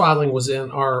first filing was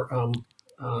in our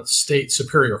state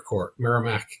Superior Court,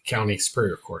 Merrimack County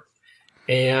Superior Court,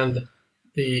 and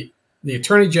the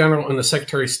Attorney General and the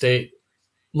Secretary of State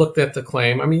looked at the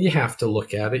claim. I mean, you have to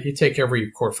look at it. You take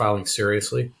every court filing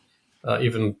seriously,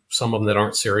 even some of them that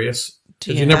aren't serious.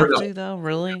 Do you never have to, though?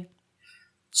 Really?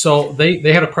 So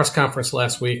they had a press conference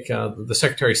last week, the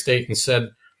Secretary of State, and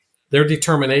said their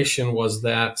determination was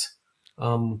that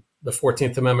the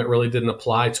 14th Amendment really didn't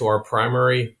apply to our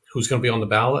primary, who's going to be on the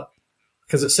ballot,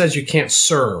 because it says you can't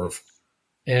serve.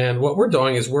 And what we're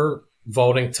doing is we're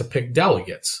voting to pick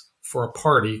delegates for a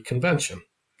party convention.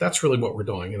 That's really what we're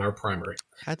doing in our primary.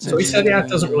 So he said, it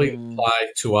doesn't really apply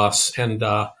to us. And,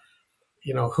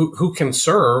 who can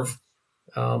serve?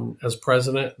 as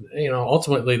president.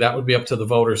 Ultimately that would be up to the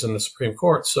voters in the Supreme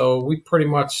Court. So we pretty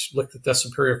much looked at the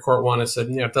Superior Court one and said,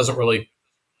 it doesn't really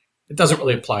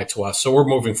apply to us. So we're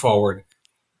moving forward.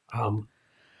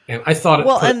 And I thought it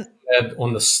put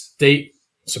on the state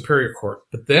Superior Court,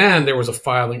 but then there was a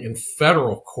filing in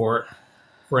federal court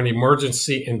for an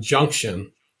emergency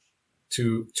injunction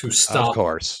to stop. Of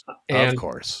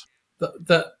course.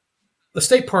 The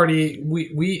state party,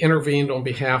 we intervened on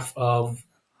behalf of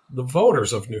the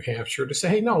voters of New Hampshire to say,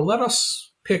 hey, no, let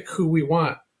us pick who we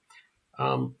want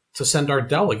to send our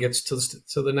delegates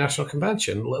to the National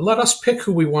Convention. Let us pick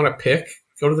who we want to pick,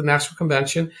 go to the National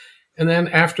Convention. And then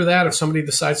after that, if somebody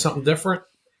decides something different,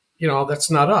 that's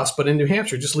not us. But in New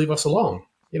Hampshire, just leave us alone.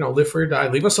 Live free or die.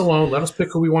 Leave us alone. Let us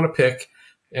pick who we want to pick.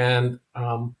 And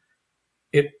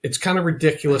it's kind of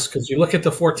ridiculous because you look at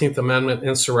the 14th Amendment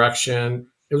insurrection.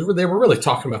 They were really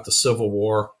talking about the Civil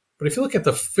War. But if you look at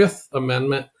the 5th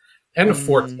Amendment and the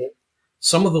 14th,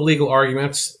 some of the legal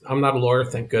arguments, I'm not a lawyer,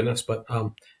 thank goodness, but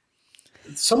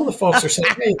some of the folks are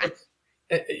saying,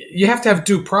 hey, you have to have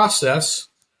due process.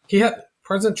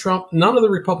 President Trump, none of the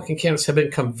Republican candidates have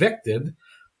been convicted.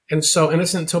 And so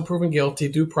innocent until proven guilty,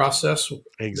 due process.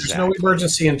 Exactly. There's no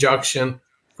emergency injunction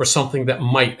for something that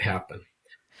might happen.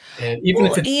 And even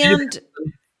if it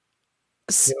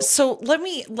So let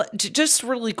me just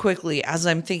really quickly, as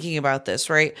I'm thinking about this,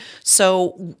 right?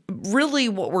 So really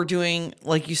what we're doing,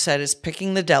 like you said, is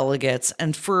picking the delegates.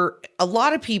 And for a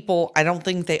lot of people, I don't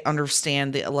think they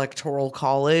understand the Electoral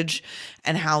College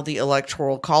and how the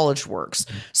Electoral College works.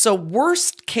 So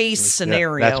worst case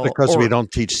scenario. That's because we don't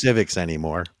teach civics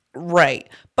anymore. Right.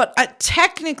 But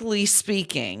technically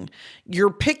speaking,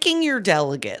 you're picking your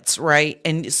delegates, right?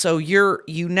 And so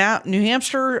New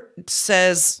Hampshire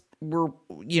says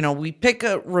we pick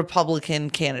a Republican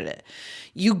candidate.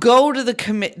 You go to the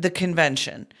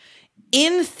convention.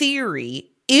 In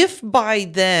theory, if by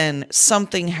then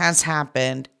something has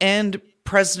happened and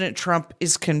President Trump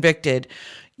is convicted,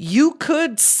 you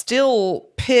could still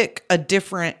pick a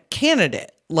different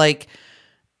candidate.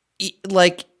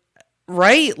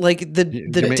 Right? Like the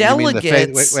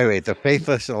delegates. Wait. The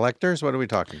faithless electors? What are we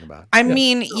talking about? I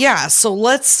mean, yeah. So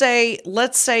let's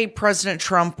say President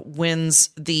Trump wins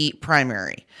the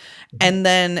primary, and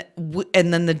then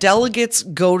the delegates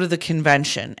go to the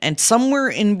convention, and somewhere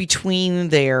in between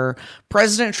there,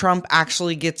 President Trump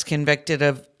actually gets convicted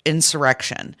of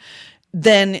insurrection.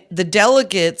 Then the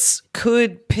delegates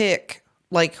could pick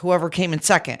whoever came in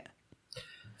second.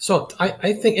 So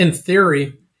I think in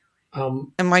theory.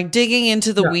 Am I digging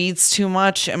into the weeds too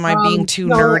much? Am I being too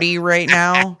nerdy right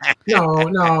now?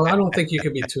 No, I don't think you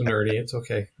can be too nerdy. It's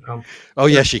okay.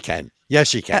 Yes, you can.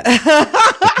 Yes, you can.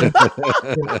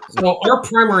 So our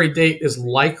primary date is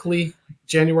likely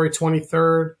January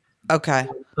 23rd. Okay.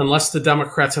 Unless the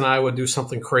Democrats in Iowa do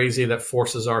something crazy that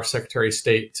forces our Secretary of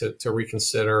State to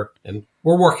reconsider. And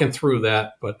we're working through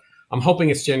that, but I'm hoping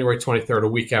it's January 23rd, a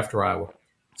week after Iowa.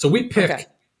 So we pick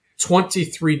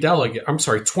 22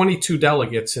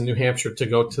 delegates in New Hampshire to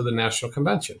go to the National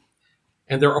Convention.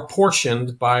 And they're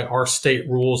apportioned by our state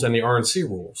rules and the RNC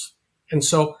rules. And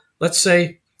so let's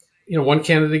say, one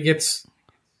candidate gets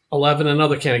 11,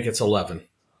 another candidate gets 11.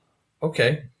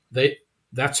 Okay.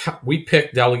 That's how we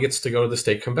pick delegates to go to the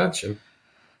state convention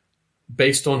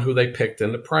based on who they picked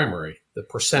in the primary, the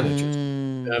percentages.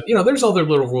 There's other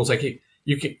little rules like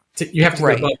you have to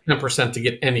get above 10% to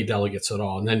get any delegates at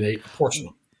all. And then they apportion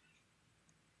them.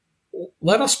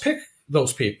 Let us pick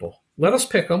those people. Let us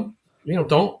pick them.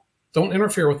 Don't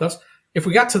interfere with us. If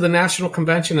we got to the national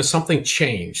convention and something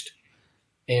changed,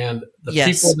 and the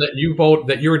people that you vote,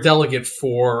 that you're a delegate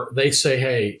for, they say,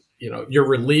 hey, you're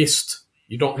released,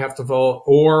 you don't have to vote,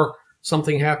 or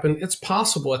something happened, it's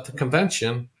possible at the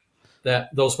convention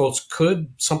that those votes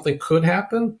something could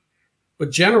happen.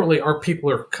 But generally, our people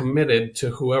are committed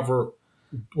to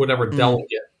whatever delegate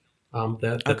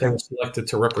that they were selected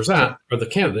to represent, or the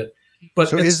candidate. But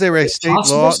so is there a state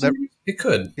law that it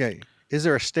could? Yeah. Is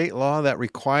there a state law that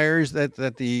requires that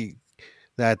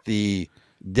the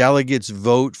delegates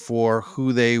vote for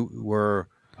who they were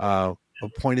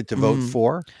appointed to vote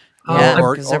for? Yeah,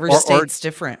 because every state's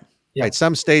different. Yeah. Right.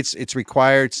 Some states it's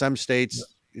required. Some states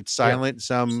it's silent.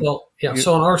 Some.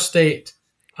 So in our state,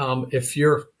 if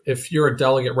you're a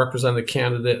delegate representing a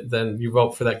candidate, then you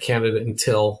vote for that candidate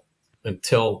until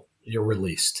you're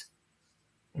released.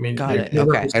 I mean, got it.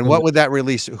 Okay. And what would that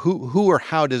release? Who or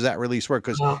how does that release work?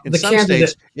 Because in some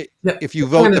states, if you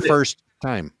vote the first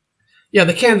time,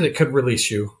 the candidate could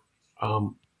release you.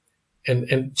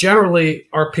 And generally,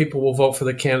 our people will vote for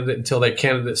the candidate until that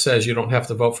candidate says you don't have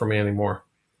to vote for me anymore,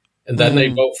 and then they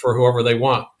vote for whoever they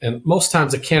want. And most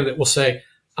times, the candidate will say,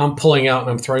 I'm pulling out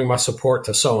and I'm throwing my support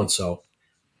to so-and-so.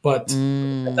 But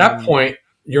at that Mm. point,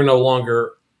 you're no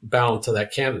longer bound to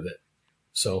that candidate.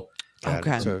 So, Got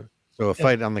Okay. it. So a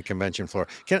fight on the convention floor.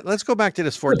 Let's go back to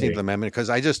this 14th Amendment, because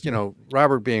I just,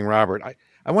 Robert being Robert,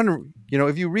 I wonder,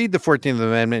 if you read the 14th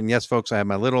Amendment, and yes, folks, I have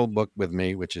my little book with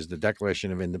me, which is the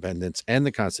Declaration of Independence and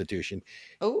the Constitution.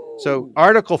 So Oh,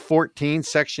 Article 14,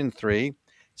 Section 3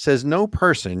 says no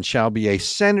person shall be a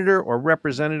senator or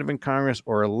representative in Congress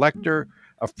or elector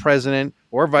of president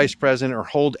or vice president or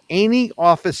hold any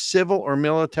office, civil or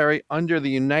military, under the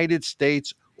United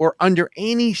States or under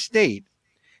any state,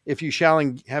 if you shall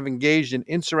have engaged in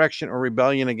insurrection or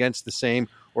rebellion against the same,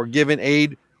 or given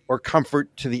aid or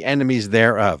comfort to the enemies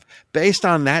thereof. Based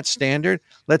on that standard,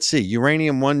 let's see,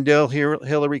 Uranium One deal here,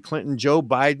 Hillary Clinton, Joe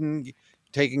Biden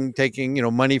taking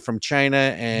money from China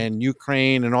and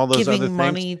Ukraine and all those other giving things.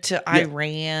 money to Yeah,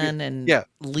 Iran and yeah,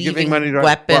 giving leaving money to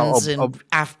weapons in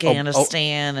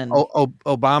Afghanistan and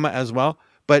Obama as well.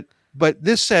 But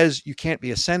this says you can't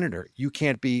be a senator, you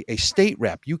can't be a state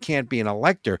rep, you can't be an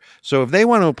elector. So if they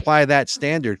want to apply that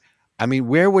standard,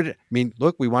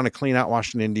 look, we want to clean out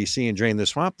Washington, D.C. and drain the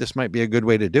swamp. This might be a good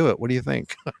way to do it. What do you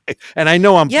think? And I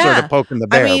know I'm sort of poking the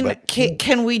bear, but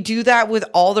can we do that with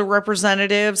all the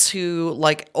representatives who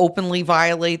openly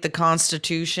violate the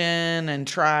Constitution and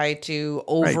try to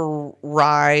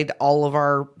override all of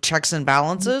our checks and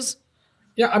balances?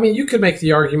 Yeah, I mean, you could make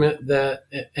the argument that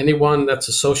anyone that's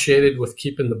associated with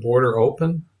keeping the border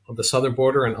open, on the southern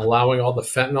border, and allowing all the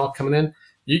fentanyl coming in,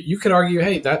 you could argue,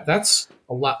 hey, that's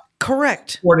a lot.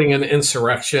 Correct. Supporting an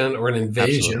insurrection or an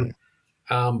invasion.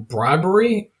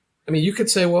 Bribery, I mean, you could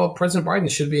say, well, President Biden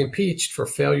should be impeached for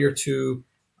failure to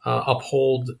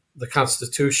uphold the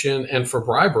Constitution and for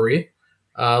bribery.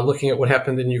 Looking at what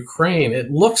happened in Ukraine, it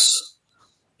looks,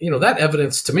 that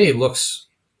evidence to me looks,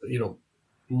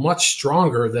 much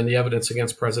stronger than the evidence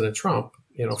against President Trump.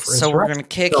 For so we're going to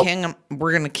kick him.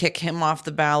 We're going to kick him off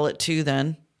the ballot too.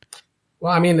 Then.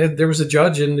 Well, I mean, there was a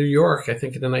judge in New York, I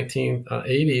think in the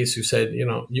 1980s, who said,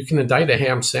 you can indict a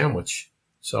ham sandwich.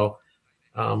 So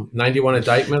 91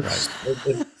 indictments.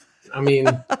 We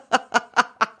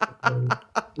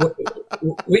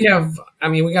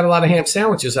got a lot of ham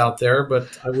sandwiches out there,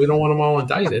 but we don't want them all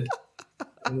indicted.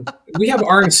 And we have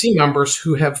RNC members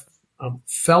who have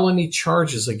felony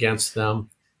charges against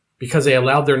them because they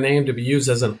allowed their name to be used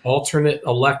as an alternate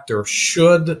elector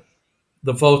should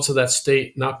the votes of that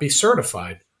state not be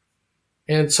certified.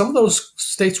 And some of those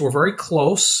states were very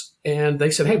close, and they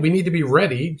said, hey, we need to be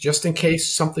ready just in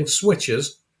case something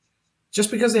switches. Just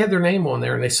because they had their name on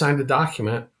there and they signed a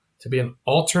document to be an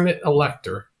alternate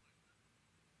elector,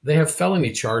 they have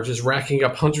felony charges racking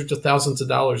up hundreds of thousands of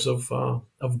dollars of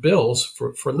bills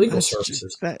for legal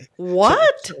services.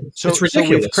 What? So it's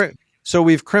ridiculous.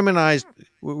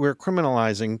 We're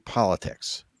criminalizing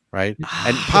politics. Right.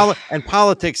 And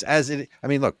politics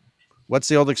look, what's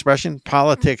the old expression?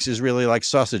 Politics is really like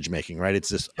sausage making, right? It's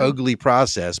this ugly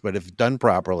process, but if done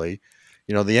properly,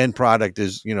 the end product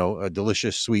is, a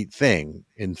delicious, sweet thing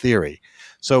in theory.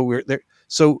 So we're there.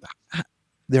 So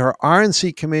there are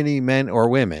RNC committee men or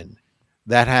women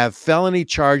that have felony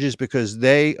charges because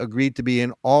they agreed to be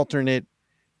an alternate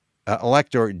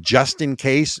elector just in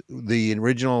case the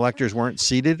original electors weren't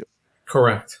seated.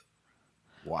 Correct.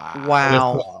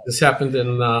 Wow. This happened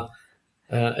in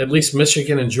at least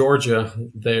Michigan and Georgia.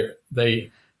 They're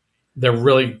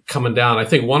really coming down. I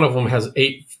think one of them has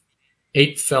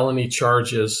eight felony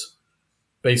charges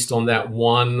based on that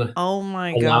one. Oh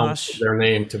my allowance gosh. of their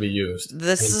name to be used.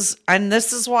 This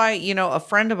is why, a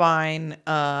friend of mine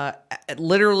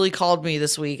literally called me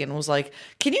this week and was like,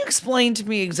 "Can you explain to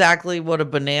me exactly what a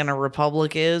banana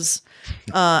republic is?"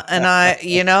 And I,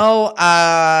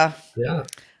 yeah.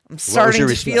 I'm starting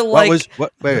to feel like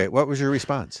what was your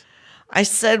response? I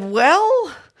said,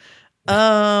 well,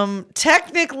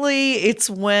 technically it's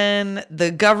when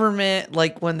the government,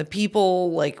 when the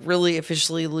people really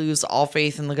officially lose all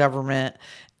faith in the government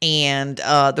and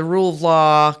the rule of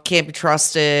law can't be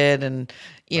trusted and,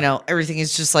 everything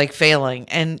is just failing.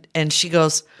 And she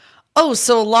goes, oh,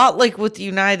 so a lot like what the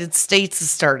United States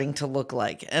is starting to look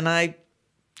like. And I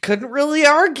couldn't really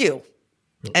argue.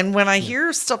 And when I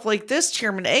hear stuff like this,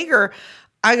 Chairman Ager,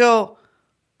 I go,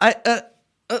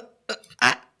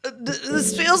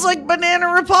 this feels like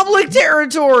Banana Republic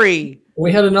territory.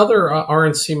 We had another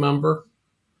RNC member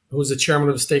who was the chairman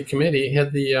of the state committee. He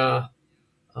had the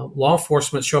law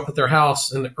enforcement show up at their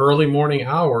house in the early morning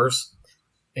hours,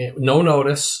 and no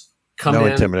notice, come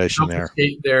in, intimidation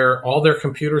there, all their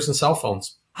computers and cell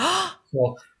phones.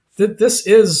 Well, this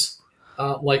is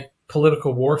like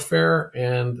political warfare,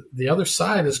 and the other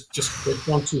side is just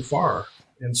gone too far.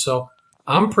 And so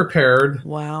I'm prepared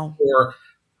Wow. for,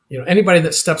 anybody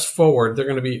that steps forward. They're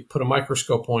going to be put a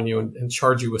microscope on you and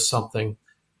charge you with something.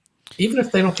 Even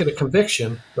if they don't get a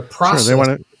conviction, the process, Sure, they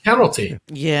want the penalty,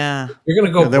 Yeah. you're going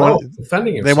to go they want broke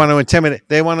defending they yourself. want to intimidate.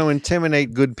 They want to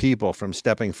intimidate good people from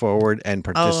stepping forward and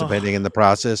participating in the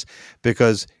process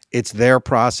because it's their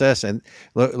process. And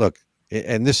look,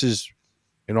 and this is,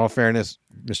 in all fairness,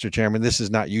 Mr. Chairman, this is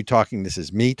not you talking. This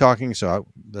is me talking. So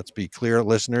let's be clear,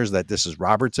 listeners, that this is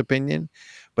Robert's opinion.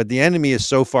 But the enemy is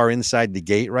so far inside the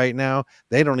gate right now,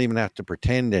 they don't even have to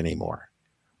pretend anymore.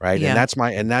 Right. Yeah.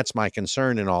 And that's my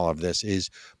concern in all of this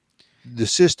is the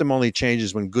system only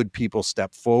changes when good people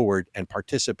step forward and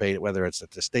participate, whether it's at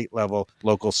the state level,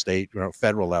 local, state,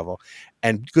 federal level.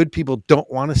 And good people don't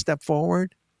want to step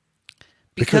forward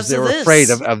because they're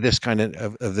afraid of this kind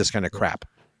of crap.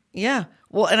 Yeah.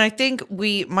 Well, and I think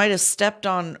we might have stepped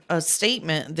on a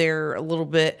statement there a little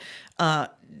bit.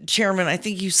 Chairman, I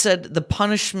think you said the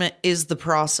punishment is the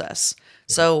process.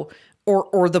 So,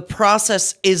 or the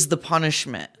process is the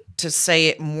punishment, to say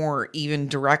it more even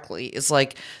directly. It's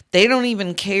like they don't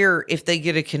even care if they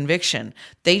get a conviction.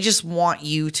 They just want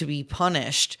you to be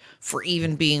punished for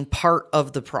even being part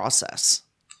of the process.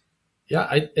 Yeah,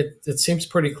 it seems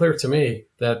pretty clear to me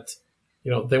that,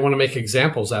 they want to make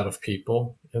examples out of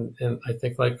people. And I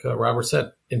think, like Robert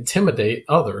said, intimidate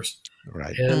others.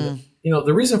 Right. And,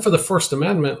 the reason for the First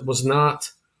Amendment was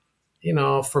not,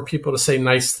 for people to say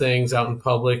nice things out in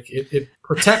public. It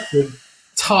protected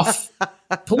tough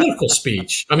political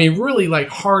speech. I mean, really like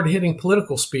hard-hitting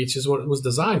political speech is what it was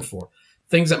designed for.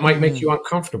 Things that might make you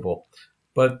uncomfortable.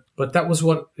 But that was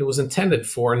what it was intended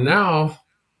for. And now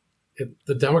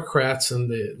the Democrats and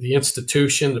the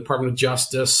institution, Department of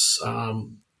Justice,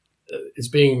 is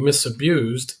being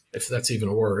misabused, if that's even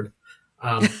a word.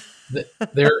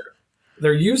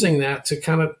 They're using that to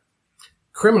kind of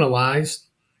criminalize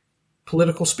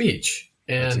political speech,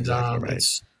 and exactly right.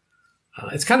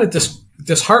 It's kind of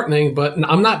disheartening. But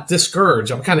I'm not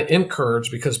discouraged. I'm kind of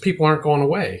encouraged because people aren't going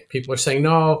away. People are saying,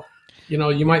 no,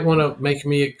 you might want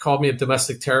to call me a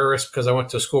domestic terrorist because I went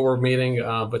to a school board meeting,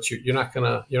 but you're not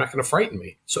gonna frighten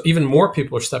me. So even more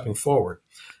people are stepping forward,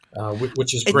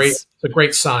 which is great. It's a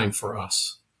great sign for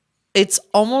us. It's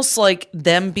almost like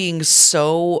them being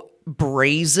so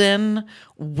brazen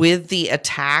with the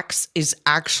attacks is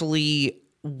actually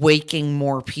waking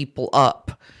more people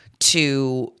up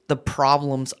to the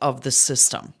problems of the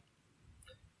system.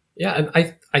 Yeah,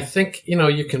 and I think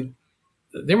you can.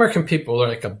 The American people are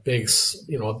like a big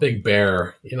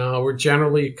bear. We're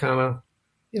generally kind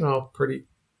of, pretty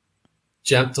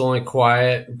gentle and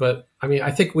quiet. But I mean,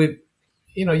 I think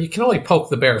you can only poke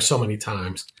the bear so many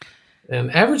times. And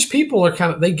average people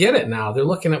are they get it now. They're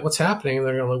looking at what's happening and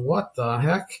they're going, what the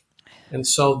heck? And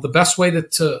so the best way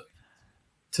to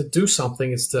do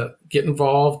something is to get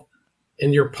involved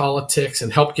in your politics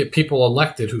and help get people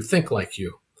elected who think like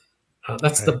you.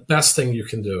 That's the best thing you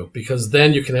can do, because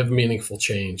then you can have meaningful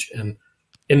change. And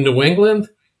in New England,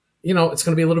 it's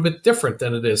going to be a little bit different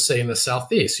than it is, say, in the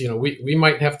Southeast. We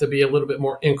might have to be a little bit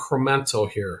more incremental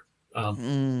here.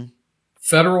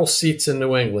 Federal seats in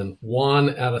New England,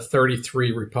 1 out of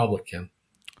 33 Republican.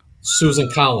 Susan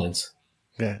Collins.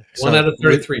 Yeah. So 1 out of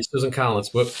 33, Susan Collins.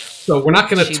 But so we're not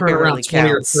going to turn around 20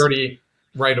 or 30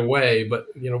 right away, but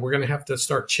we're going to have to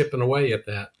start chipping away at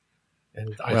that.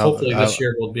 And hopefully this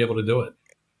year we'll be able to do it.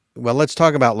 Well, let's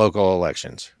talk about local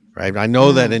elections, right? I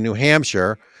know that in New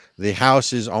Hampshire, the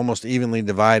House is almost evenly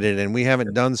divided, and we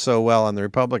haven't done so well on the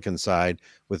Republican side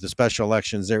with the special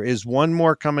elections. There is one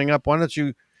more coming up. Why don't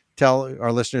you tell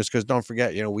our listeners, because don't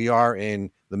forget, we are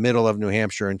in the middle of New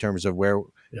Hampshire in terms of where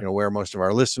most of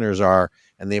our listeners are,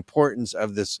 and the importance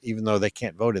of this, even though they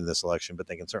can't vote in this election, but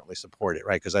they can certainly support it,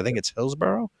 right? Because I think it's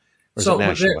Hillsborough. Or so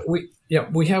is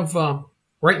it we have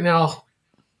right now,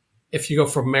 if you go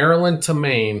from Maryland to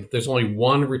Maine, there's only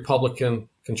one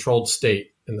Republican-controlled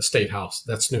state in the state house.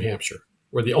 That's New Hampshire.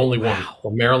 We're the only one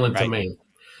from Maryland to Maine.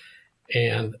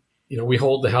 And, we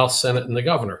hold the House, Senate, and the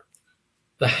governor.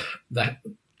 The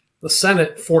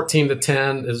Senate,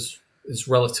 14-10, is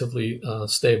relatively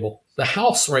stable. The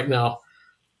House right now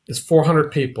is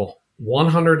 400 people,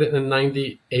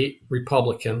 198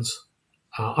 Republicans.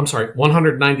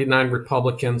 199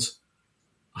 Republicans,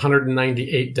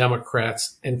 198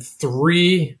 Democrats, and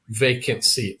 3 vacant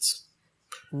seats.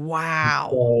 Wow.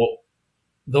 So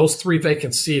those 3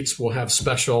 vacant seats will have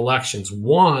special elections.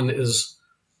 One is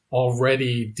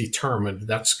already determined.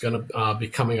 That's going to be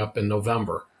coming up in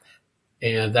November.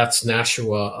 And that's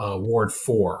Nashua Ward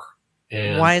 4.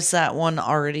 And why is that one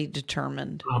already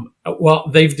determined? Well,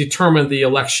 they've determined the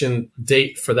election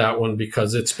date for that one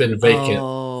because it's been vacant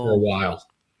for a while.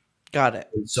 Got it.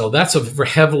 So that's a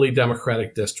heavily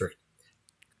Democratic district,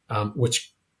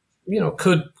 which,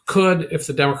 could, if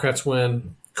the Democrats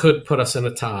win, could put us in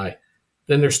a tie.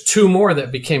 Then there's two more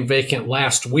that became vacant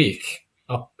last week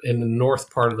up in the north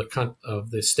part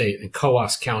of the state in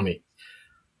Coas County.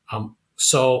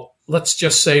 So let's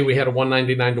just say we had a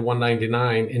 199 to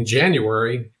 199 in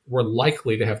January. We're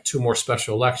likely to have two more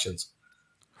special elections.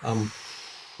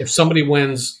 If somebody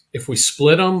wins, if we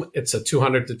split them, it's a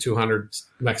 200 to 200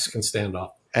 Mexican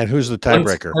standoff. And who's the Once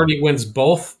tiebreaker? the party wins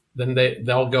both, then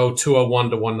they'll go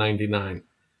 201 to 199.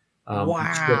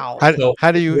 Wow.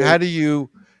 How do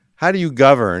you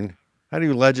govern? How do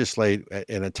you legislate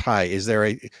in a tie? Is there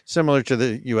a similar to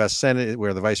the U.S. Senate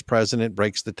where the vice president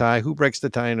breaks the tie? Who breaks the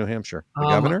tie in New Hampshire? The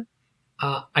governor?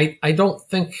 I don't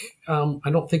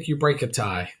think you break a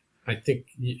tie. I think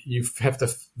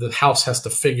the House has to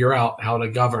figure out how to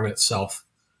govern itself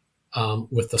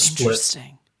with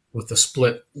the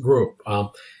split group.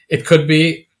 It could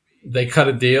be they cut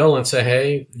a deal and say,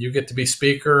 hey, you get to be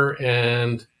speaker,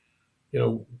 and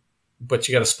but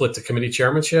you got to split the committee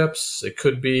chairmanships. It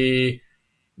could be,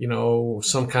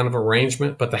 some kind of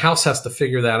arrangement, but the House has to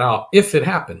figure that out if it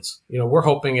happens. We're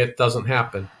hoping it doesn't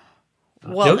happen.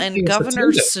 Well, and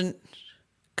Governor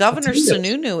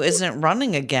Sununu isn't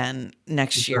running again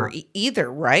next year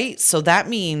either, right? So that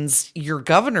means your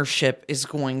governorship is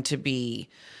going to be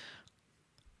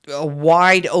a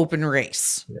wide open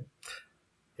race.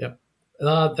 Yep.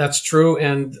 That's true.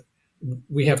 And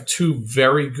we have two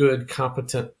very good,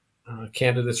 competent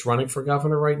candidates running for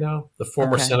governor right now. The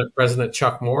former Senate President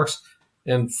Chuck Morse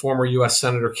and former U.S.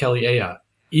 Senator Kelly Ayotte.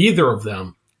 Either of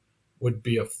them would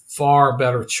be a far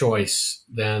better choice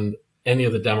than any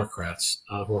of the Democrats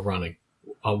who are running.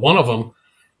 One of them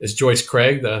is Joyce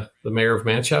Craig, the mayor of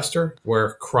Manchester,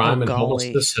 where crime and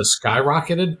homelessness has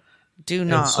skyrocketed. Do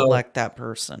not elect that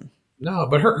person. No,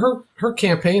 but her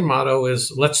campaign motto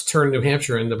is "Let's turn New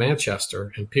Hampshire into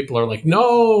Manchester," and people are like,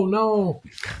 "No."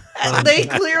 They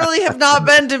clearly have not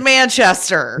been to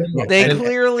Manchester. They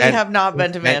clearly have not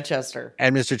been to Manchester.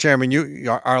 And Mr. Chairman,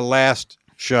 our last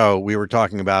show we were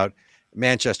talking about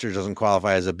Manchester doesn't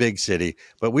qualify as a big city,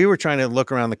 but we were trying to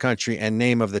look around the country and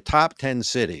name of the top 10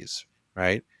 cities,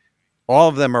 right? All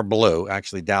of them are blue.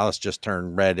 Actually, Dallas just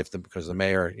turned red because the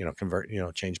mayor,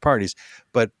 changed parties.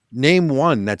 But name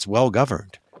one that's well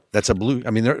governed. That's a blue.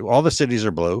 I mean, all the cities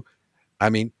are blue. I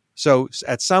mean, so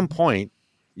at some point,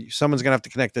 someone's going to have to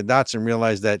connect the dots and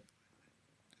realize that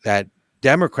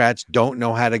Democrats don't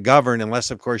know how to govern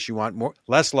unless, of course, you want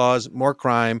less laws, more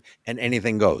crime, and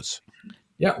anything goes.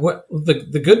 Yeah. What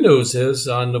the good news is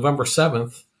on November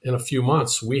 7th, in a few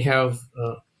months, we have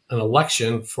an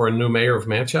election for a new mayor of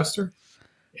Manchester.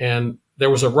 And there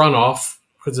was a runoff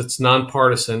because it's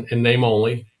nonpartisan in name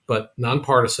only, but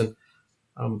nonpartisan.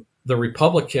 The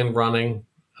Republican running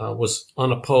was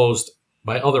unopposed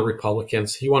by other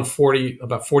Republicans. He won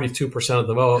about 42% of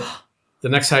the vote. The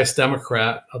next highest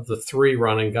Democrat of the three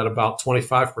running got about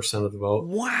 25% of the vote.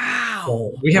 Wow.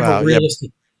 So we have a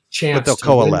realistic chance. But they'll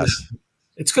coalesce.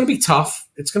 It's going to be tough.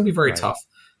 It's going to be very tough.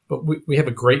 But we have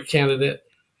a great candidate.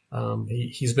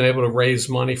 He's been able to raise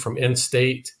money from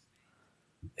in-state.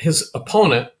 His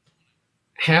opponent,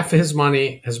 half of his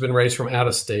money has been raised from out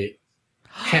of state.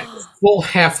 Full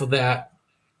half of that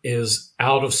is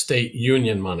out of state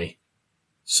union money.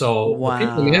 So the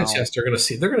people in Manchester are going to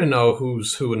see, they're going to know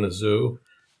who's who in the zoo.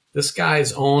 This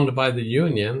guy's owned by the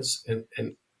unions,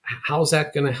 and how's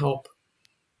that going to help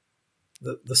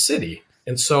the city?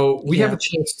 And so we have a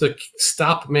chance to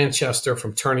stop Manchester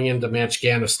from turning into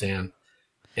Manchganistan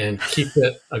and keep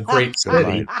it a great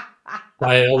city.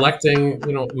 By electing,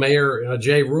 Mayor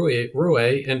Jay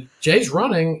Rouet, and Jay's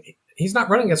running. He's not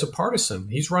running as a partisan.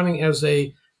 He's running as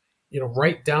a,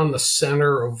 right down the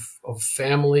center of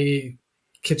family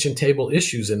kitchen table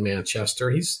issues in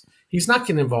Manchester. He's not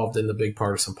getting involved in the big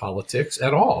partisan politics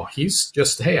at all. He's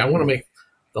just, hey, I want to make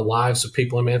the lives of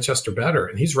people in Manchester better,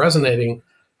 and he's resonating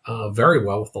very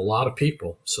well with a lot of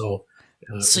people. So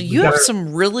you have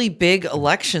some really big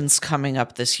elections coming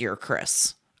up this year,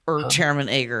 Chris. Or Chairman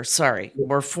Ager, sorry,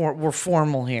 we're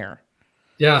formal here.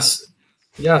 Yes,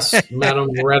 Madam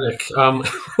Reddick.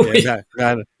 We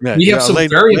have some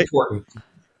very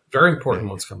important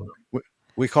ones coming up.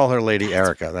 We call her Lady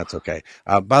Ericka. That's okay.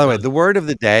 By the way, the word of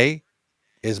the day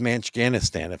is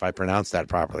Manchganistan, if I pronounce that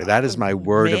properly. That is my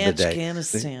word of the day.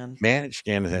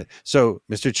 Manchganistan. So,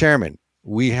 Mr. Chairman,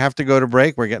 we have to go to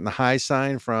break. We're getting the high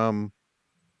sign from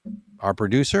our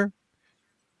producer.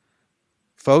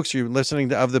 Folks, you're listening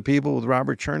to Of the People with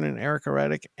Robert Chernin, Ericka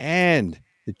Reddick, and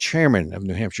the chairman of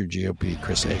New Hampshire GOP,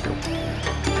 Chris Ager.